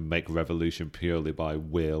that you can make revolution purely by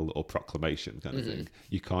will or proclamation kind of thing.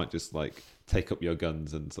 You can't just like take up your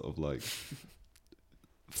guns and sort of like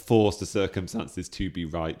force the circumstances to be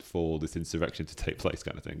right for this insurrection to take place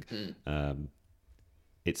kind of thing.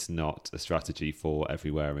 It's not a strategy for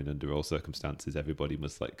everywhere and under all circumstances. Everybody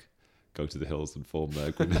must like go to the hills and form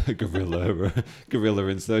a guerrilla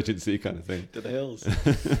insurgency kind of thing. To the hills.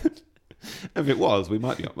 If it was, we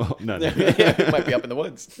might be up. Oh, no. We might be up in the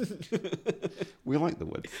woods. We like the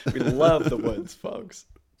woods. We love the woods, folks.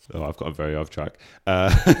 Oh, I've gotten very off track.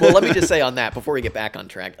 Well, let me just say on that, before we get back on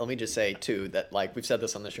track, let me just say, too, that, like, we've said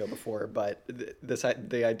this on the show before, but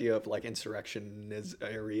the idea of, like,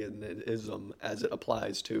 insurrectionism as it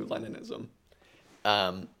applies to Leninism.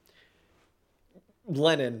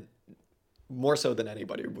 Lenin, more so than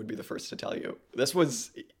anybody, would be the first to tell you, this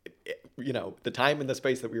was, you know, the time and the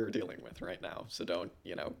space that we were dealing with right now. So don't,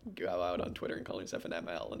 you know, go out on Twitter and call yourself an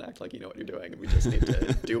ML and act like you know what you're doing. And we just need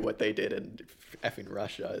to do what they did in effing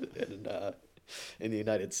Russia and in the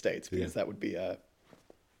United States, because that would be I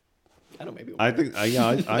don't know, maybe. I think, cool.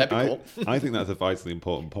 I think that's a vitally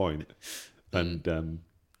important point, and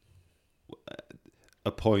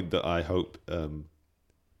a point that I hope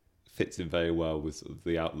fits in very well with sort of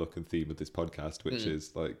the outlook and theme of this podcast, which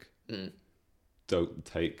is like, don't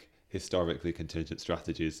take historically contingent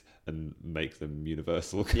strategies and make them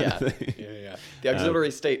universal. Yeah. The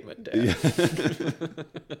auxiliary statement. Yeah.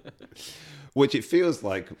 Which it feels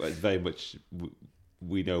like very much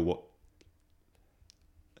we know what.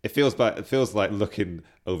 It feels like looking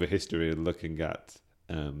over history and looking at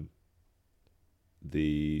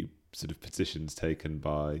the sort of positions taken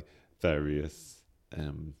by various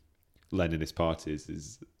Leninist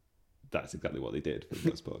parties. That's exactly what they did for the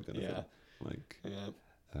most part.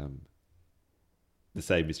 The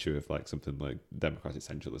same is true of like something like democratic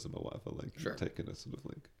centralism or whatever. Like, taking a sort of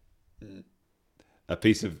like a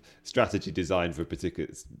piece of strategy designed for a particular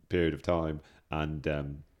period of time and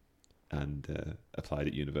applied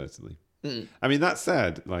it universally. I mean, that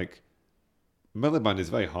said, like, Miliband is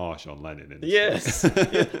very harsh on Lenin. Yes.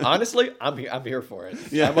 Honestly, I'm here for it.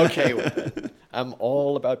 Yeah. I'm okay with it. I'm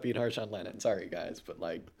all about being harsh on Lenin. Sorry, guys, but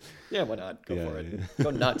like, yeah, why not? Go for it.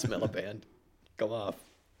 Go nuts, Miliband. Go off.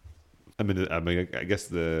 I mean, I guess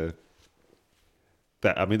the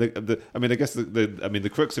that. I mean, I guess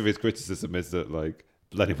the crux of his criticism is that like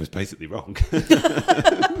Lenin was basically wrong.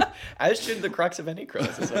 As should the crux of any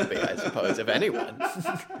criticism be, I suppose, of anyone.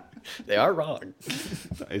 They are wrong.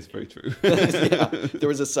 That is very true. Yeah, there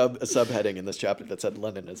was a subheading in this chapter that said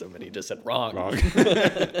Leninism, and he just said wrong. Wrong.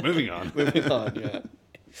 Moving on. Moving on, yeah.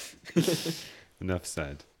 Enough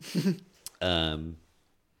said.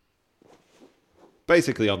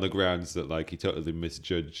 Basically, on the grounds that like he totally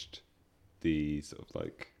misjudged the sort of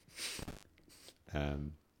like, The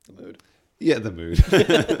mood. Yeah, the mood.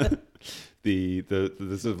 the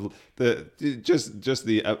sort of just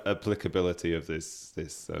the applicability of this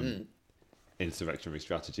insurrectionary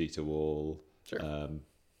strategy to all, Sure.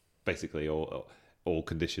 basically all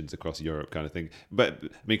conditions across Europe, kind of thing. But I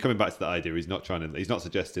mean, coming back to the idea, he's not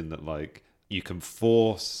suggesting that like you can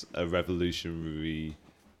force a revolutionary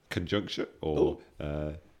conjuncture or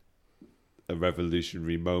a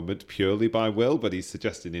revolutionary moment purely by will, but he's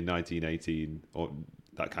suggesting in 1918 or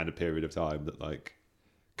that kind of period of time that like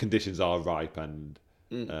conditions are ripe and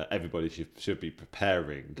everybody should be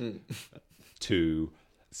preparing to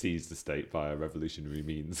seize the state via revolutionary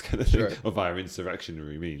means, kind of thing, or via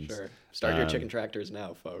insurrectionary means. Sure. Start your chicken tractors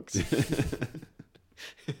now, folks.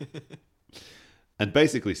 And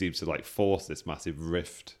basically seems to like force this massive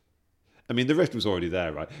rift. I mean, the rift was already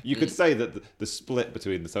there, right? You could say that the split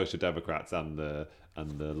between the Social Democrats and the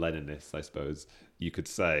Leninists, I suppose, you could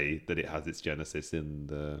say that it has its genesis in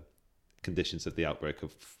the conditions of the outbreak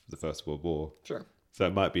of the First World War. Sure. So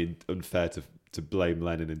it might be unfair to blame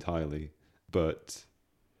Lenin entirely, but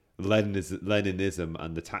Leninism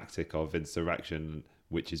and the tactic of insurrection,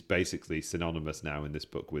 which is basically synonymous now in this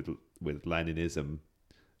book with Leninism,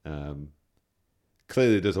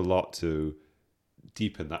 clearly does a lot to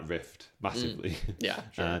deepen that rift massively. Yeah,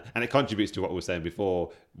 sure. And it contributes to what we were saying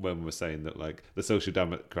before when we were saying that like the Social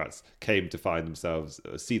Democrats came to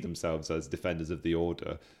see themselves as defenders of the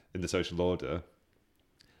order in the social order.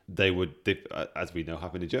 They would, as we know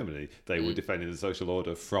happened in Germany, they were defending the social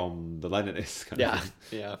order from the Leninists. Yeah.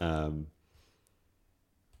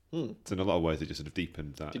 So in a lot of ways, it just sort of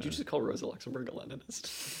deepened that. Did you just call Rosa Luxemburg a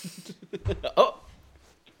Leninist? Oh.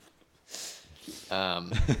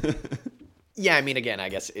 Yeah, I mean, again, I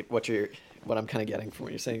guess what I'm kind of getting from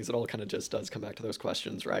what you're saying is it all kind of just does come back to those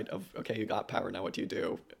questions, right? Of, okay, you got power, now what do you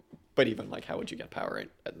do? But even like, how would you get power?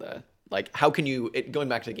 How can you, going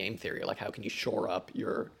back to the game theory, like how can you shore up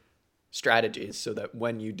your strategies so that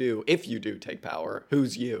if you do take power,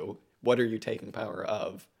 who's you? What are you taking power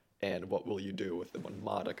of? And what will you do with the one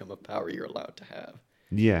modicum of power you're allowed to have?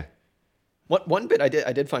 Yeah. One bit I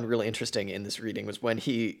did find really interesting in this reading was when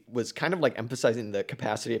he was kind of like emphasizing the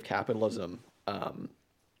capacity of capitalism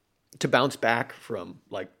to bounce back from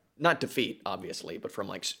like not defeat, obviously, but from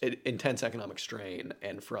like intense economic strain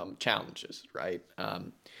and from challenges, right?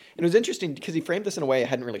 And it was interesting because he framed this in a way I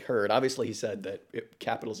hadn't really heard. Obviously, he said that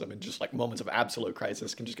capitalism in just like moments of absolute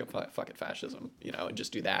crisis can just go fuck it, fascism, and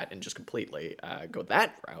just do that and just completely go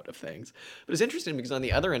that route of things. But it's interesting because on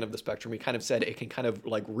the other end of the spectrum, he kind of said it can kind of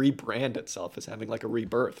like rebrand itself as having like a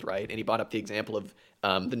rebirth, right? And he brought up the example of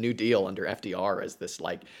the New Deal under FDR as this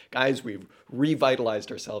like, guys, we've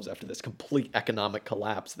revitalized ourselves after this complete economic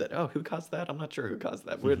collapse that, who caused that? I'm not sure who caused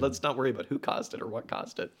that. Let's not worry about who caused it or what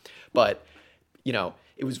caused it. But,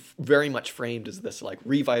 it was very much framed as this like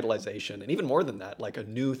revitalization. And even more than that, like a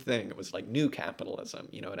new thing. It was like new capitalism,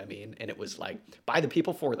 you know what I mean? And it was like by the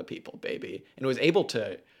people for the people, baby. And it was able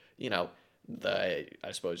to,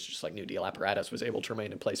 I suppose just like New Deal apparatus was able to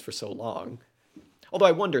remain in place for so long. Although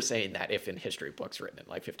I wonder saying that if in history books written in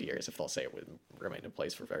like 50 years, if they'll say it would remain in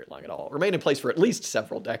place for very long at all. Remain in place for at least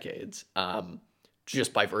several decades.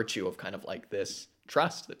 Just by virtue of kind of like this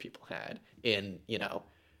trust that people had in,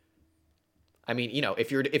 I mean,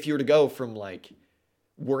 if you were to go from like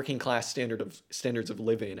working class standards of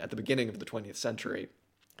living at the beginning of the 20th century,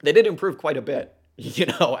 they did improve quite a bit,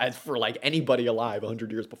 as for like anybody alive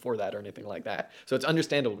 100 years before that or anything like that. So it's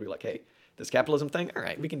understandable to be like, hey, this capitalism thing, all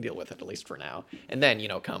right, we can deal with it at least for now. And then,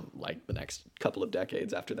 come like the next couple of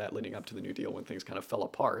decades after that, leading up to the New Deal when things kind of fell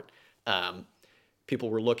apart,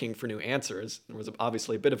 people were looking for new answers. There was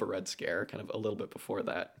obviously a bit of a Red Scare, kind of a little bit before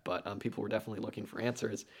that, but people were definitely looking for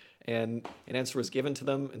answers. And an answer was given to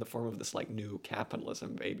them in the form of this like new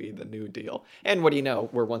capitalism, baby, the New Deal. And what do you know?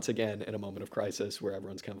 We're once again in a moment of crisis where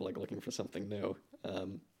everyone's kind of like looking for something new.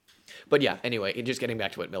 But yeah, anyway, just getting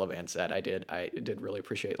back to what Miliband said, I did really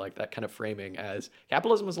appreciate like that kind of framing as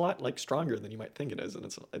capitalism is a lot like stronger than you might think it is, and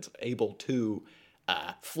it's able to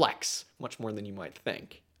flex much more than you might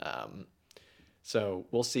think. So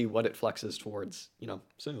we'll see what it flexes towards,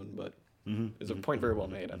 soon, but it's a point very well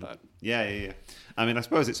made, I thought. Yeah. I mean, I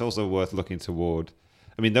suppose it's also worth looking toward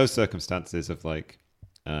I mean, those circumstances of like,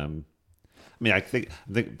 I mean, I think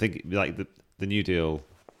like the New Deal,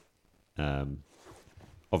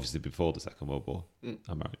 obviously before the Second World War.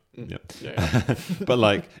 I'm right. Yeah. But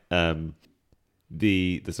like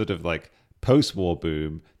the sort of like post-war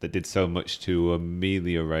boom that did so much to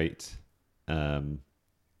ameliorate and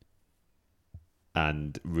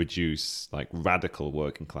reduce like radical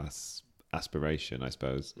working class aspiration, I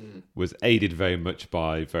suppose, was aided very much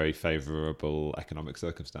by very favourable economic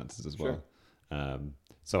circumstances as well. Sure.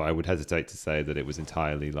 So I would hesitate to say that it was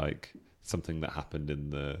entirely like something that happened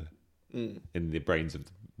in the brains of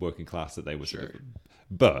the working class that they were sort of.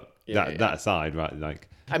 But that aside, right? Like,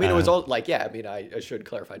 I mean, it was all like, I mean, I should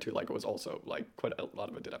clarify too. Like, it was also like quite a lot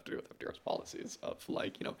of it did have to do with FDR's policies of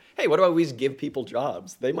like, hey, what about we just give people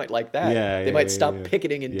jobs? They might like that. They might stop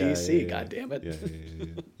picketing in DC. God damn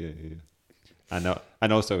it. Yeah.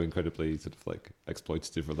 And also incredibly sort of like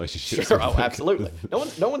exploitative relationships. Sure, absolutely.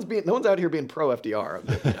 No one's out here being pro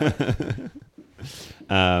FDR.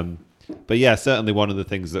 But yeah, certainly one of the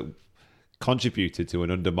things that contributed to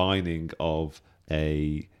an undermining of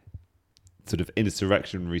a sort of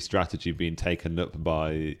insurrectionary strategy being taken up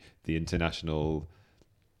by the international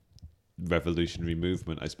revolutionary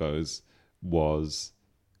movement, I suppose, was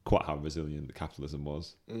quite how resilient the capitalism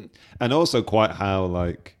was. And also quite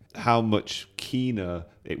how much keener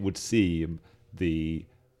it would seem the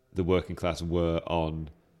working class were on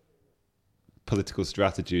political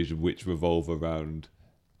strategies which revolve around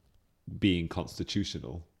being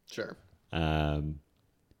constitutional. Sure.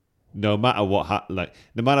 No matter what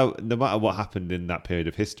happened in that period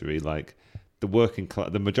of history, like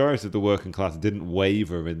the majority of the working class didn't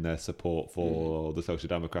waver in their support for the social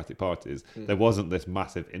democratic parties. There wasn't this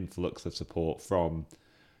massive influx of support from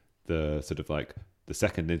the sort of like the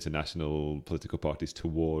second international political parties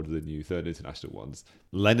toward the new third international ones.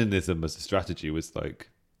 Leninism as a strategy was like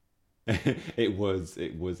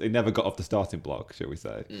it never got off the starting block, shall we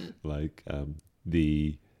say. Like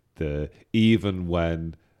the even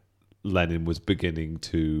when Lenin was beginning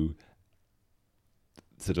to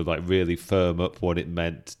sort of like really firm up what it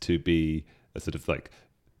meant to be a sort of like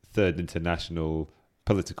third international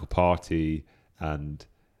political party and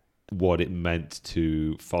what it meant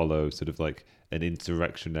to follow sort of like an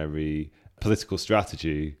insurrectionary political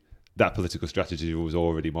strategy, that political strategy was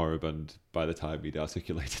already moribund by the time he'd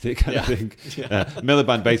articulated it, kind of thing.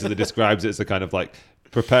 Miliband basically describes it as a kind of like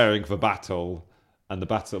preparing for battle, and the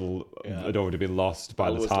battle had already been lost by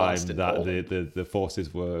the time that the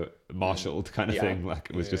forces were marshaled, kind of thing. Like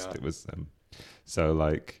it was so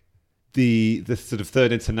like the sort of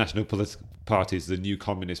third international political parties, the new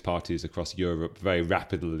communist parties across Europe, very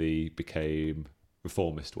rapidly became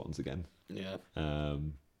reformist ones again.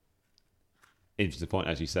 Interesting point,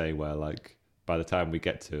 as you say, where like by the time we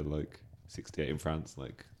get to like 68 in France,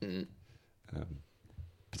 like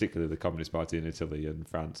particularly the Communist Party in Italy and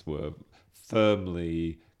France were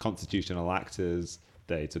firmly constitutional actors.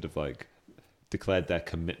 They sort of like declared their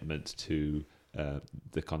commitment to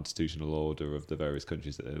the constitutional order of the various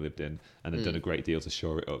countries that they lived in, and had done a great deal to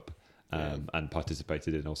shore it up. And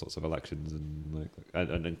participated in all sorts of elections and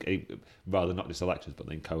rather not just elections, but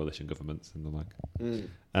then coalition governments and the like.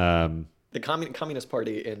 The Communist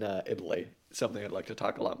Party in Italy, something I'd like to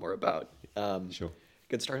talk a lot more about. Sure.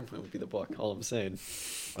 Good starting point would be the book. All I'm saying.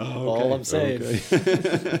 All I'm saying.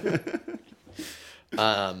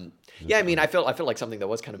 I mean, I feel like something that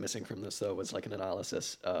was kind of missing from this though was like an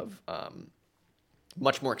analysis of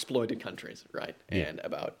much more exploited countries, right? And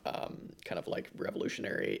about kind of like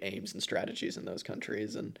revolutionary aims and strategies in those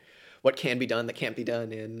countries, and what can be done that can't be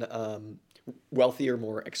done in wealthier,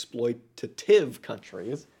 more exploitative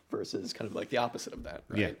countries versus kind of like the opposite of that,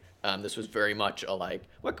 right? This was very much a like,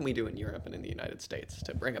 what can we do in Europe and in the United States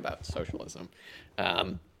to bring about socialism?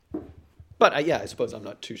 But I suppose I'm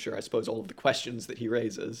not too sure. I suppose all of the questions that he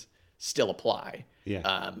raises still apply.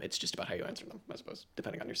 It's just about how you answer them, I suppose,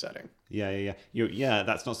 depending on your setting.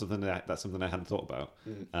 That's not something that's something I hadn't thought about.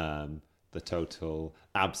 The total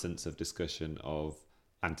absence of discussion of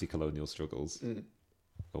anti-colonial struggles,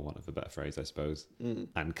 for want of a better phrase, I suppose,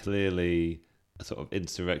 and clearly a sort of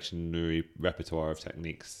insurrectionary repertoire of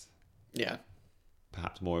techniques.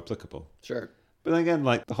 Perhaps more applicable. Sure. But again,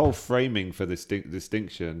 like the whole framing for this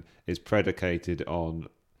distinction is predicated on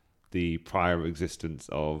the prior existence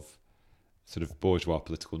of sort of bourgeois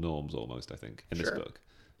political norms, almost, I think, in this book.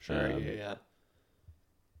 Sure.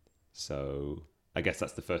 So I guess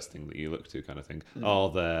that's the first thing that you look to, kind of thing. Are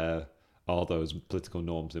those political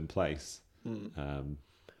norms in place?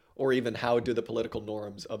 Or even how do the political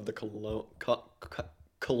norms of the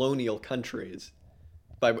colonial countries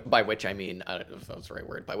By which I mean, I don't know if that was the right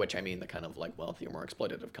word, by which I mean the kind of like wealthier, more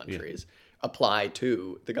exploitative countries apply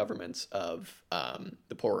to the governments of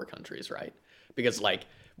the poorer countries, right? Because like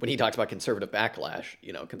when he talks about conservative backlash,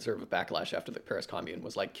 conservative backlash after the Paris Commune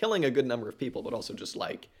was like killing a good number of people, but also just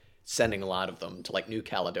like sending a lot of them to like New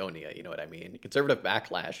Caledonia, you know what I mean? Conservative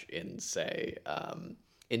backlash in, say,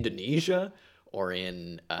 Indonesia or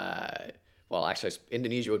in, well, actually,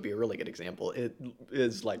 Indonesia would be a really good example. It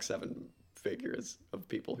is like 7 figures of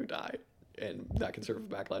people who die. And that conservative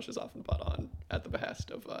backlash is often put on at the behest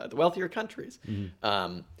of the wealthier countries.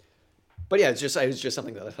 But yeah, it was just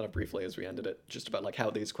something that I thought of briefly as we ended it, just about like how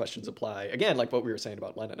these questions apply. Again, like what we were saying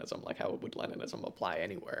about Leninism, like how would Leninism apply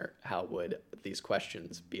anywhere? How would these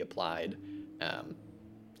questions be applied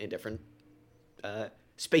in different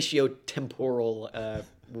spatio-temporal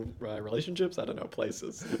relationships? I don't know,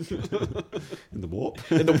 places. In the warp?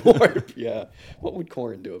 In the warp, yeah. What would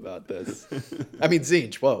Corin do about this? I mean,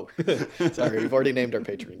 Zinch, whoa. Sorry, we've already named our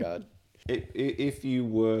patron god. If you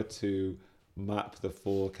were to map the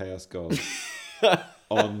 4 chaos gods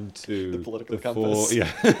onto the political compass. 4,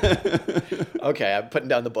 yeah. Okay, I'm putting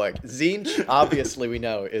down the book. Zinch, obviously we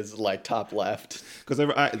know, is like top left. Because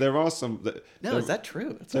there are some. Is that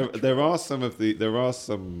true? There are some of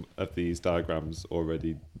these diagrams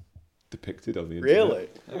already depicted on the internet. Really?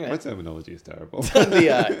 Okay. My terminology is terrible. On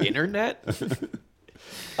the internet.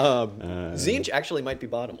 Zinch actually might be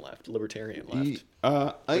bottom left, libertarian left. What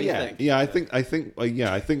do you think? I think.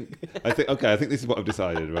 Okay, I think this is what I've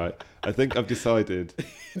decided. Right, I think I've decided.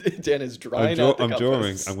 Dan is drawing. I'm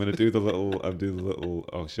drawing. I'm going to do the little. I'm doing the little.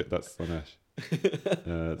 Oh shit, that's Slanesh.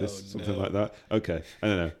 Something like that. Okay, I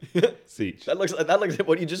don't know. Siege. That looks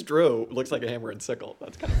what you just drew. Looks like a hammer and sickle.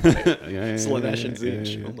 That's kind of funny. Slanesh and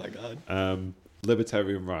Zinch. Yeah. Oh my god.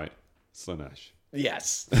 Libertarian right. Slanesh.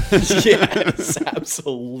 Yes. Yes,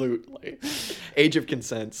 absolutely. Age of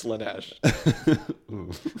consent, Slanesh.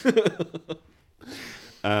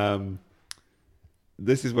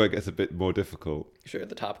 This is where it gets a bit more difficult. Sure,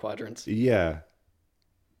 the top quadrants. Yeah.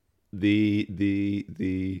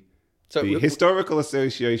 The historical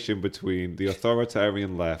association between the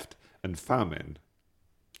authoritarian left and famine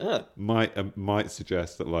might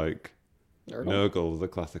suggest that like Nurgle is a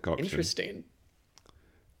classic option. Interesting.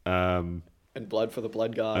 And blood for the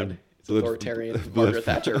blood god. It's authoritarian. Blood Margaret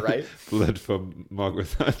Thatcher, right? Blood from Margaret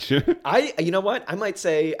Thatcher. You know what? I might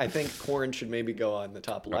say I think Corin should maybe go on the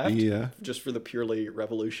top left. Yeah. Just for the purely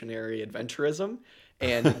revolutionary adventurism.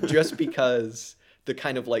 And just because the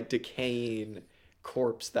kind of like decaying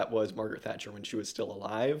corpse that was Margaret Thatcher when she was still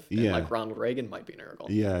alive. And like Ronald Reagan might be Nurgle.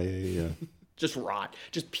 Yeah. Just rot,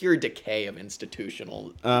 just pure decay of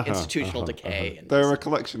institutional decay. There are a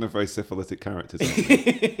collection of very syphilitic characters.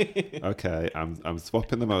 Okay, I'm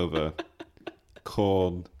swapping them over.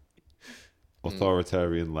 Corn,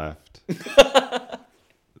 authoritarian left,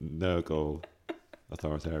 Nurgle,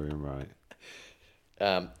 authoritarian right.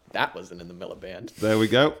 That wasn't in the Miliband. There we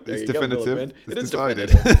go. There it's you definitive. Go, it's decided.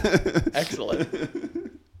 Definitive.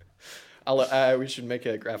 Excellent. We should make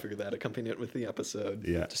a graphic of that, accompany it with the episode,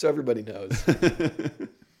 just so everybody knows.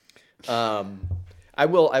 I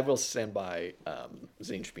will stand by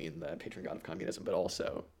Zinch being the patron god of communism, but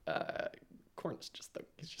also Corn is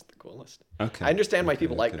he's just the coolest. Okay. I understand why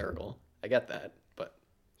people like Nurgle. I get that, but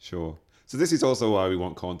sure. So this is also why we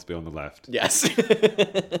want Corn to be on the left. Yes.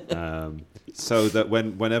 So that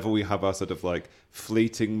whenever we have our sort of like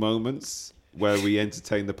fleeting moments where we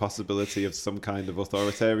entertain the possibility of some kind of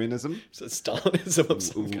authoritarianism, so Stalinism of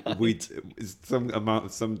some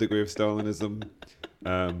kind. some degree of Stalinism.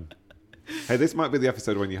 Hey, this might be the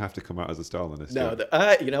episode when you have to come out as a Stalinist. No,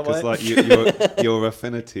 you know what? Because like your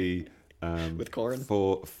affinity with Corn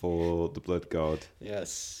for the blood god.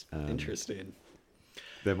 Yes, interesting.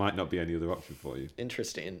 There might not be any other option for you.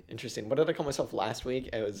 Interesting. What did I call myself last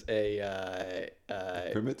week? I was a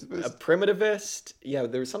primitivist. A primitivist. Yeah,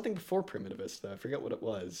 there was something before primitivist though. I forget what it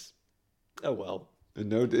was. Oh well. A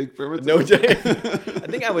no dig primitivist. No dig. I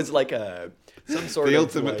think I was like some sort the of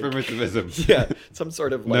ultimate like, primitivism. Yeah, some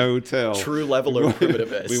sort of like no-till. True leveler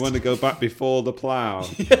primitivist. We want to go back before the plough.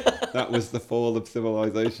 That was the fall of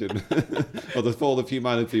civilization, or the fall of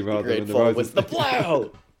humanity rather. The great fall was the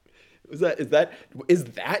plough. Is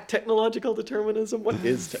that technological determinism? What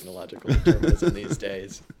is technological determinism these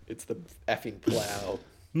days? It's the effing plow.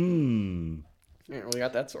 We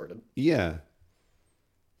got that sorted. Yeah.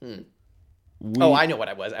 I know what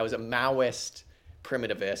I was. I was a Maoist,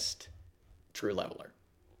 primitivist, true leveler.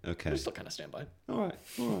 Okay. I still kind of stand by. All right.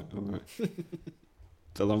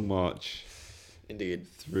 The long march. Indeed.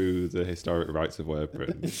 Through the historic rights of way of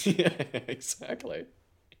Britain. Yeah, exactly.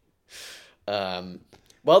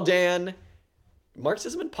 Well, Dan,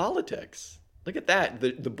 Marxism and politics. Look at that.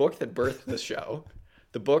 The book that birthed the show.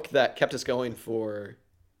 The book that kept us going for,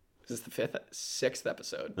 is this the sixth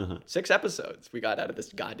episode? 6 episodes we got out of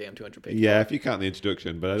this goddamn 200-page Yeah, book. if you count the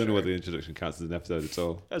introduction, but I don't know whether the introduction counts as an episode at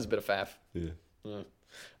all. That was a bit of faff. Yeah.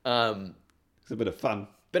 It's a bit of fun.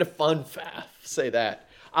 Bit of fun faff. Say that.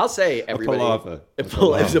 I'll say everybody. Palaver. It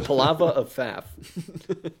was a palaver of faff.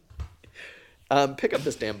 Pick up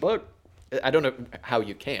this damn book. I don't know how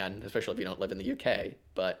you can, especially if you don't live in the UK,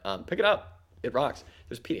 but pick it up. It rocks.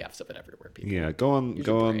 There's PDFs of it everywhere. People. Yeah, go on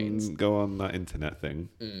that internet thing,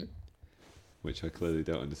 which I clearly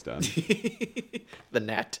don't understand. The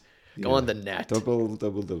net. Go on the net.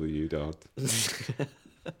 www.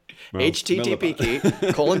 HTTP key /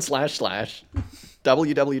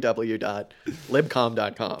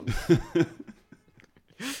 www.libcom.com.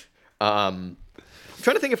 I'm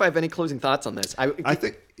trying to think if I have any closing thoughts on this. I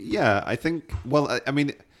think. Well, I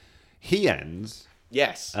mean, he ends.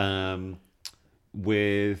 Yes.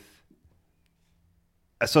 With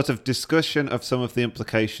a sort of discussion of some of the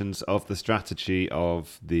implications of the strategy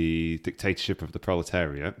of the dictatorship of the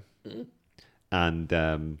proletariat, and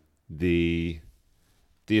the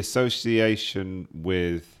association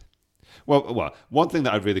with well, one thing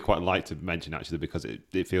that I'd really quite like to mention actually, because it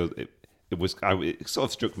sort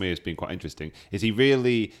of struck me as being quite interesting, is he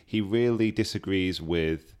really disagrees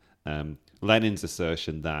with Lenin's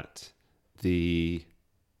assertion that the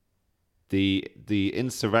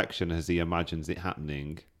insurrection, as he imagines it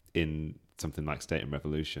happening in something like State and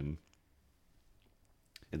Revolution,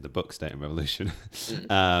 in the book State and Revolution,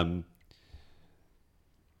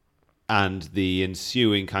 and the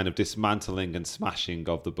ensuing kind of dismantling and smashing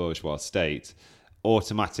of the bourgeois state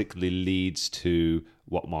automatically leads to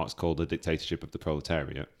what Marx called the dictatorship of the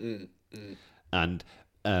proletariat. And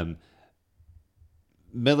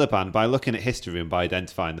Miliband, by looking at history and by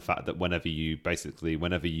identifying the fact that whenever you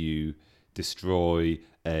destroy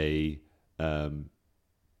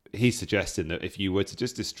he's suggesting that if you were to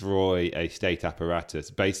just destroy a state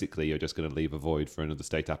apparatus, basically you're just going to leave a void for another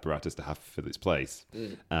state apparatus to have to fill its place.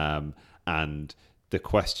 And the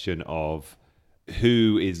question of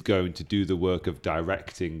who is going to do the work of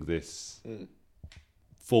directing this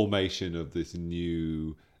formation of this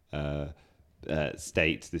new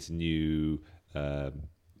state, this new sort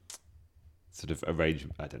of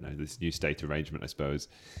arrangement, I don't know, this new state arrangement, I suppose.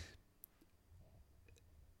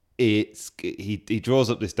 He draws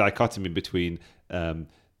up this dichotomy between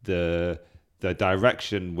the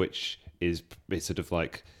direction which is sort of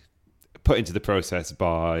like put into the process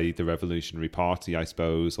by the Revolutionary Party, I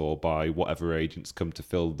suppose, or by whatever agents come to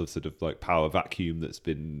fill the sort of like power vacuum that's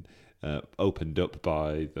been opened up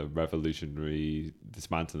by the revolutionary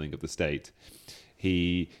dismantling of the state.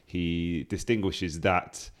 He distinguishes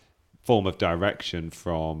that form of direction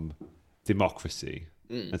from democracy.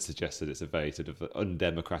 And suggests that it's a very sort of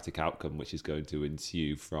undemocratic outcome which is going to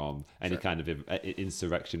ensue from any kind of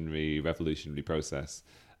insurrectionary, revolutionary process.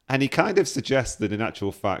 And he kind of suggests that in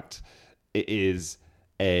actual fact it is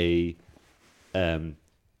a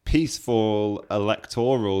peaceful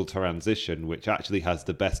electoral transition which actually has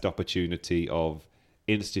the best opportunity of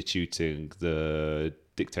instituting the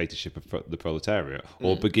dictatorship of the proletariat,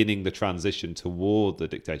 or beginning the transition toward the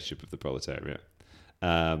dictatorship of the proletariat,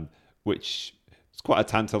 which... It's quite a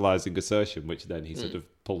tantalising assertion, which then he sort of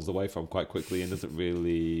pulls away from quite quickly and doesn't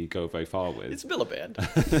really go very far with. It's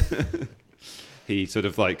Miliband. He sort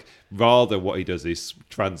of like, rather what he does is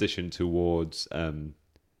transition towards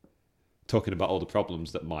talking about all the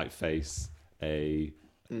problems that might face an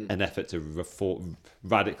effort to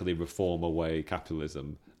radically reform away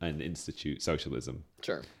capitalism and institute socialism.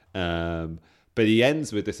 Sure. But he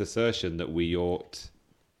ends with this assertion that we ought,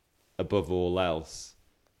 above all else,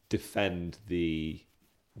 defend the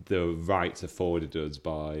rights afforded us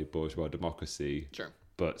by bourgeois democracy,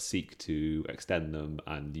 but seek to extend them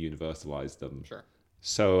and universalize them. Sure.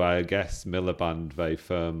 So I guess Miliband very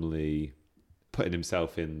firmly putting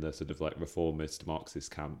himself in the sort of like reformist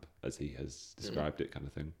Marxist camp, as he has described it, kind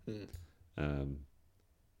of thing.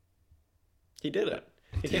 He did it.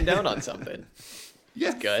 He came down on something.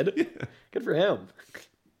 Yeah, good. Yeah. Good for him.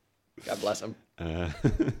 God bless him.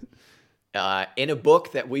 In a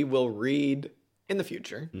book that we will read in the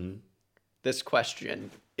future, this question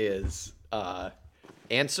is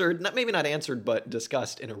answered, maybe not answered, but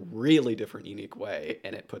discussed in a really different, unique way.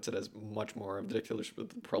 And it puts it as much more of the dictatorship of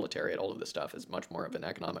the proletariat, all of this stuff is much more of an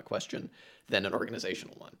economic question than an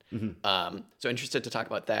organizational one. So interested to talk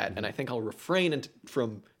about that. And I think I'll refrain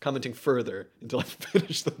from commenting further until I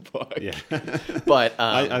finish the book. Yeah. But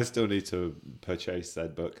I still need to purchase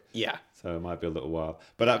said book. Yeah. So it might be a little while.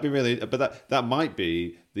 But that'd be really, but that might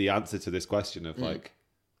be the answer to this question of like,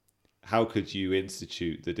 how could you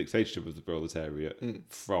institute the dictatorship of the proletariat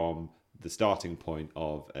from the starting point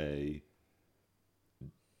of a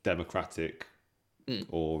democratic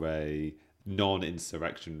or a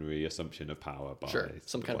non-insurrectionary assumption of power by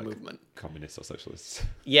some kind of movement, communists or socialists?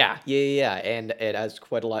 Yeah, and it has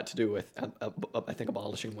quite a lot to do with I think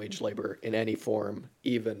abolishing wage labor in any form,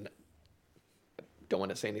 even. Don't want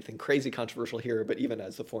to say anything crazy controversial here, but even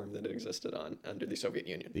as the form that it existed under the Soviet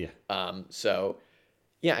Union. Yeah. So.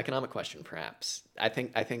 Yeah, economic question, perhaps. I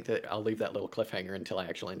think that I'll leave that little cliffhanger until I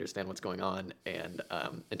actually understand what's going on, and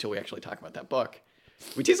until we actually talk about that book.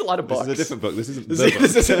 We tease a lot of books. This is a different book. This isn't the book.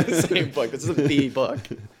 This isn't the same book. This isn't the book.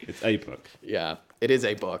 It's a book. Yeah, it is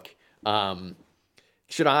a book.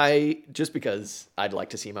 Should I, just because I'd like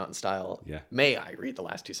to see him out in style, may I read the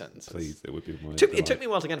last two sentences? Please, it would be my It took me a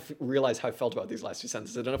while to kind of realize how I felt about these last two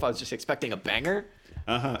sentences. I don't know if I was just expecting a banger.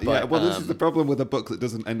 But, yeah, well, this is the problem with a book that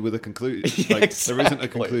doesn't end with a conclusion. Like, Exactly. There isn't a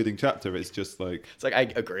concluding chapter. It's just like... It's like, I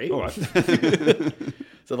agree. All right.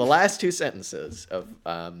 So the last two sentences of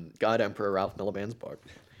God Emperor Ralph Miliband's book.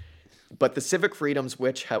 But the civic freedoms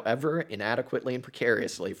which, however inadequately and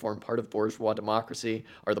precariously, form part of bourgeois democracy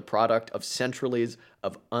are the product of centuries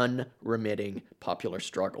of unremitting popular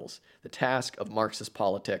struggles. The task of Marxist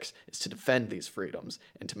politics is to defend these freedoms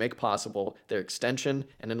and to make possible their extension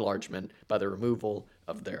and enlargement by the removal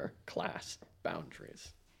of their class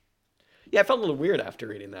boundaries. Yeah, I felt a little weird after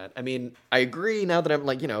reading that. I mean, I agree now that I'm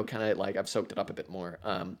like, kind of like I've soaked it up a bit more.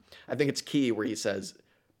 I think it's key where he says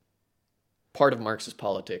part of Marxist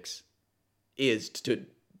politics is to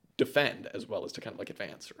defend as well as to kind of like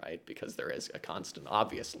advance, right? Because there is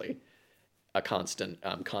obviously a constant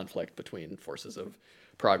conflict between forces of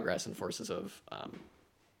progress and forces of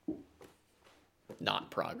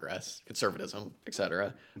not progress, conservatism,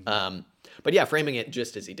 etc. But yeah, framing it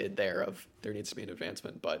just as he did there of there needs to be an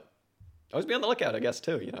advancement, but always be on the lookout, I guess,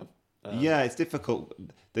 too, yeah, it's difficult.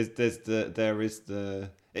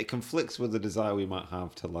 It conflicts with the desire we might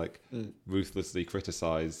have to like ruthlessly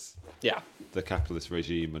criticize the capitalist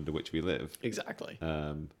regime under which we live. Exactly.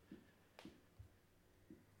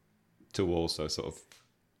 To also sort of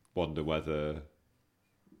wonder whether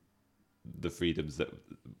the freedoms that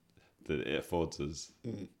it affords us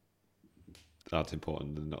aren't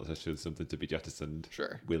important and not necessarily something to be jettisoned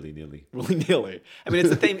willy-nilly. Willy-nilly. I mean,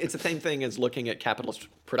 it's the same thing as looking at capitalist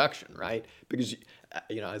production, right? Because,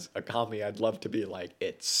 as a commie, I'd love to be like,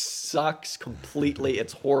 it sucks completely,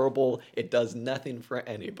 it's horrible, it does nothing for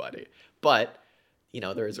anybody. But,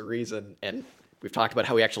 there is a reason, and we've talked about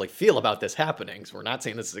how we actually feel about this happening, so we're not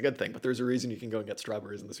saying this is a good thing, but there's a reason you can go and get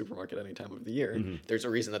strawberries in the supermarket any time of the year. Mm-hmm. There's a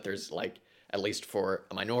reason that there's, like, at least for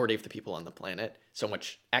a minority of the people on the planet, so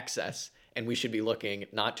much excess. And we should be looking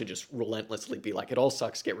not to just relentlessly be like, it all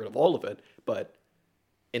sucks, get rid of all of it, but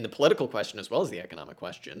in the political question as well as the economic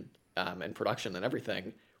question and production and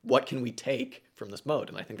everything, what can we take from this mode?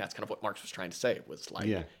 And I think that's kind of what Marx was trying to say, was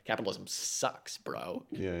like, capitalism sucks, bro.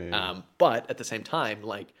 But at the same time,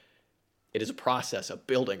 like, it is a process of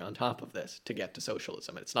building on top of this to get to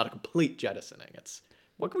socialism. It's not a complete jettisoning. It's,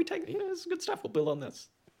 what can we take? This is good stuff. We'll build on this.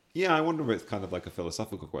 Yeah, I wonder if it's kind of like a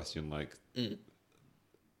philosophical question, like...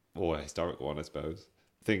 or a historical one, I suppose.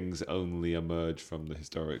 Things only emerge from the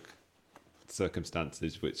historic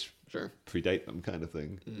circumstances which predate them, kind of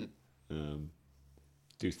thing.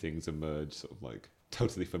 Do things emerge sort of like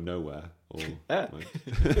totally from nowhere, or like,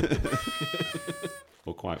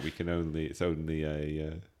 or quite? It's only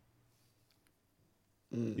a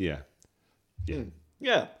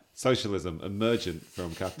socialism emergent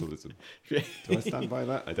from capitalism. Do I stand by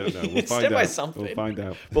that? I don't know. We'll find out. By something. We'll find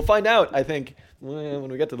out. We'll find out. I think when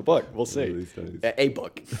we get to the book, we'll see. A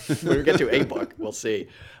book. When we get to a book, we'll see.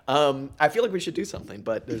 I feel like we should do something,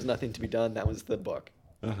 but there's nothing to be done. That was the book.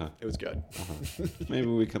 It was good. Maybe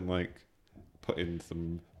we can like put in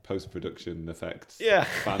some post-production effects. Yeah,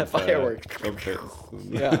 fireworks.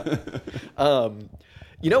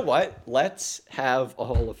 You know what? Let's have a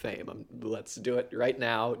Hall of Fame. Let's do it right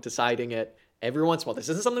now, deciding it every once in a while. This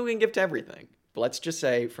isn't something we can give to everything, but let's just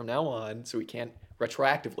say from now on, so we can't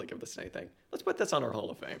retroactively give this to anything, let's put this on our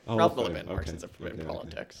Hall of Fame. Ralph Miliband, Marxism and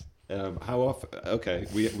Politics. How often? Okay,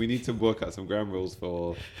 we need to work out some ground rules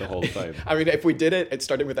for the Hall of Fame. I mean, if we did it,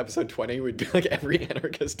 starting with episode 20, we'd be like every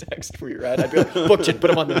anarchist text we read, I'd be like, booked it, put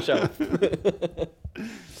him on the shelf.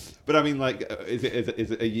 But I mean, like, is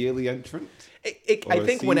it a yearly entrant? I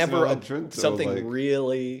think whenever entrant, something like...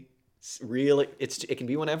 really, it can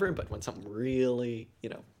be whenever, but when something really, you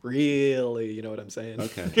know what I'm saying?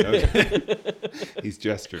 Okay. He's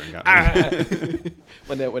gesturing at me.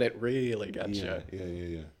 when it really gets you.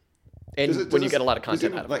 Yeah. And when you get a lot of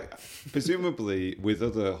content out of it. Presumably, with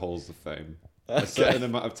other Halls of Fame, a certain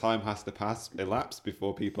amount of time has to elapse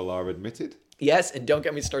before people are admitted. Yes, and don't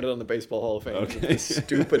get me started on the Baseball Hall of Fame. Okay. It's the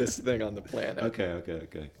stupidest thing on the planet.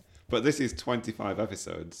 Okay. But this is 25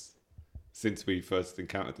 episodes since we first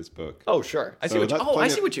encountered this book. Oh, sure. I see what you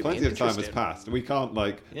mean. Plenty of time has passed. We can't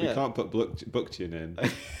we can't put Bookchin in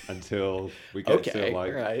until we get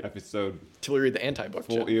to episode till we read the anti-book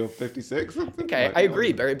 40 or 56. Okay, I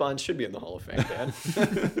agree. Barry Bonds should be in the Hall of Fame, Dan.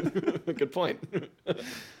 Good point.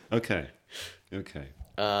 Okay.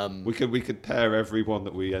 We could pair everyone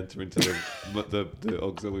that we enter into the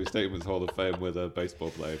auxiliary statements Hall of Fame with a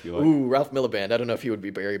baseball player if you like. Ooh, Ralph Miliband. I don't know if he would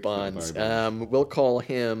be Barry Bonds. We'll call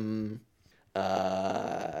him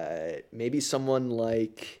maybe someone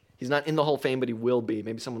like, he's not in the Hall of Fame, but he will be.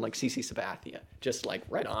 Maybe someone like CC Sabathia. Just like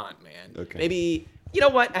right on, man. Okay. Maybe, you know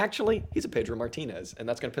what? Actually, he's a Pedro Martinez, and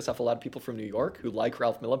that's going to piss off a lot of people from New York who like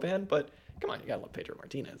Ralph Miliband. But come on, you gotta love Pedro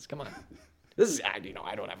Martinez. Come on. This is, I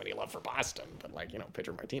don't have any love for Boston, but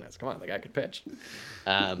Pedro Martinez, come on, the guy could pitch.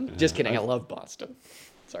 Just kidding, I love Boston.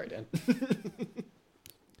 Sorry, Dan.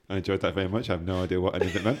 I enjoyed that very much. I have no idea what any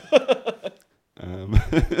of it meant.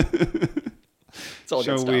 It's all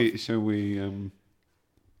good stuff. Shall we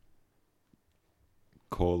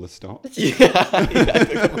call a stop? Yeah, I think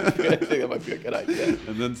that might be a good idea.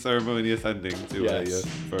 And then ceremonious ending to a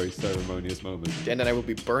very ceremonious moment. Dan and I will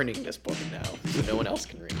be burning this book now, so no one else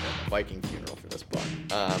can read a Viking funeral for this book.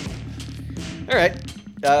 All right.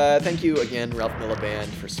 Thank you again, Ralph Miliband,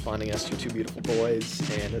 for spawning us your two beautiful boys.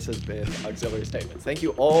 And this has been Auxiliary Statements. Thank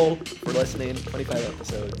you all for listening. 25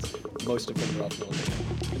 episodes, most of them Ralph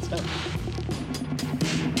Miliband. Good stuff.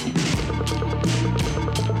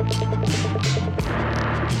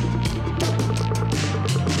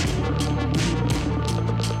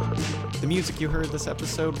 The music you heard this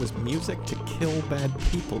episode was Music to Kill Bad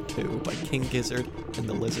People To by King Gizzard and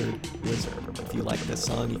the Lizard Wizard. If you like this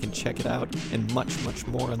song, you can check it out and much, much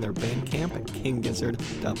more on their Bandcamp at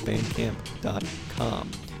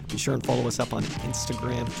kinggizzard.bandcamp.com. Be sure and follow us up on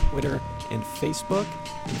Instagram, Twitter, and Facebook.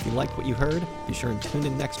 And if you liked what you heard, be sure and tune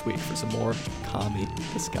in next week for some more commie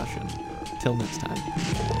discussion. Till next time.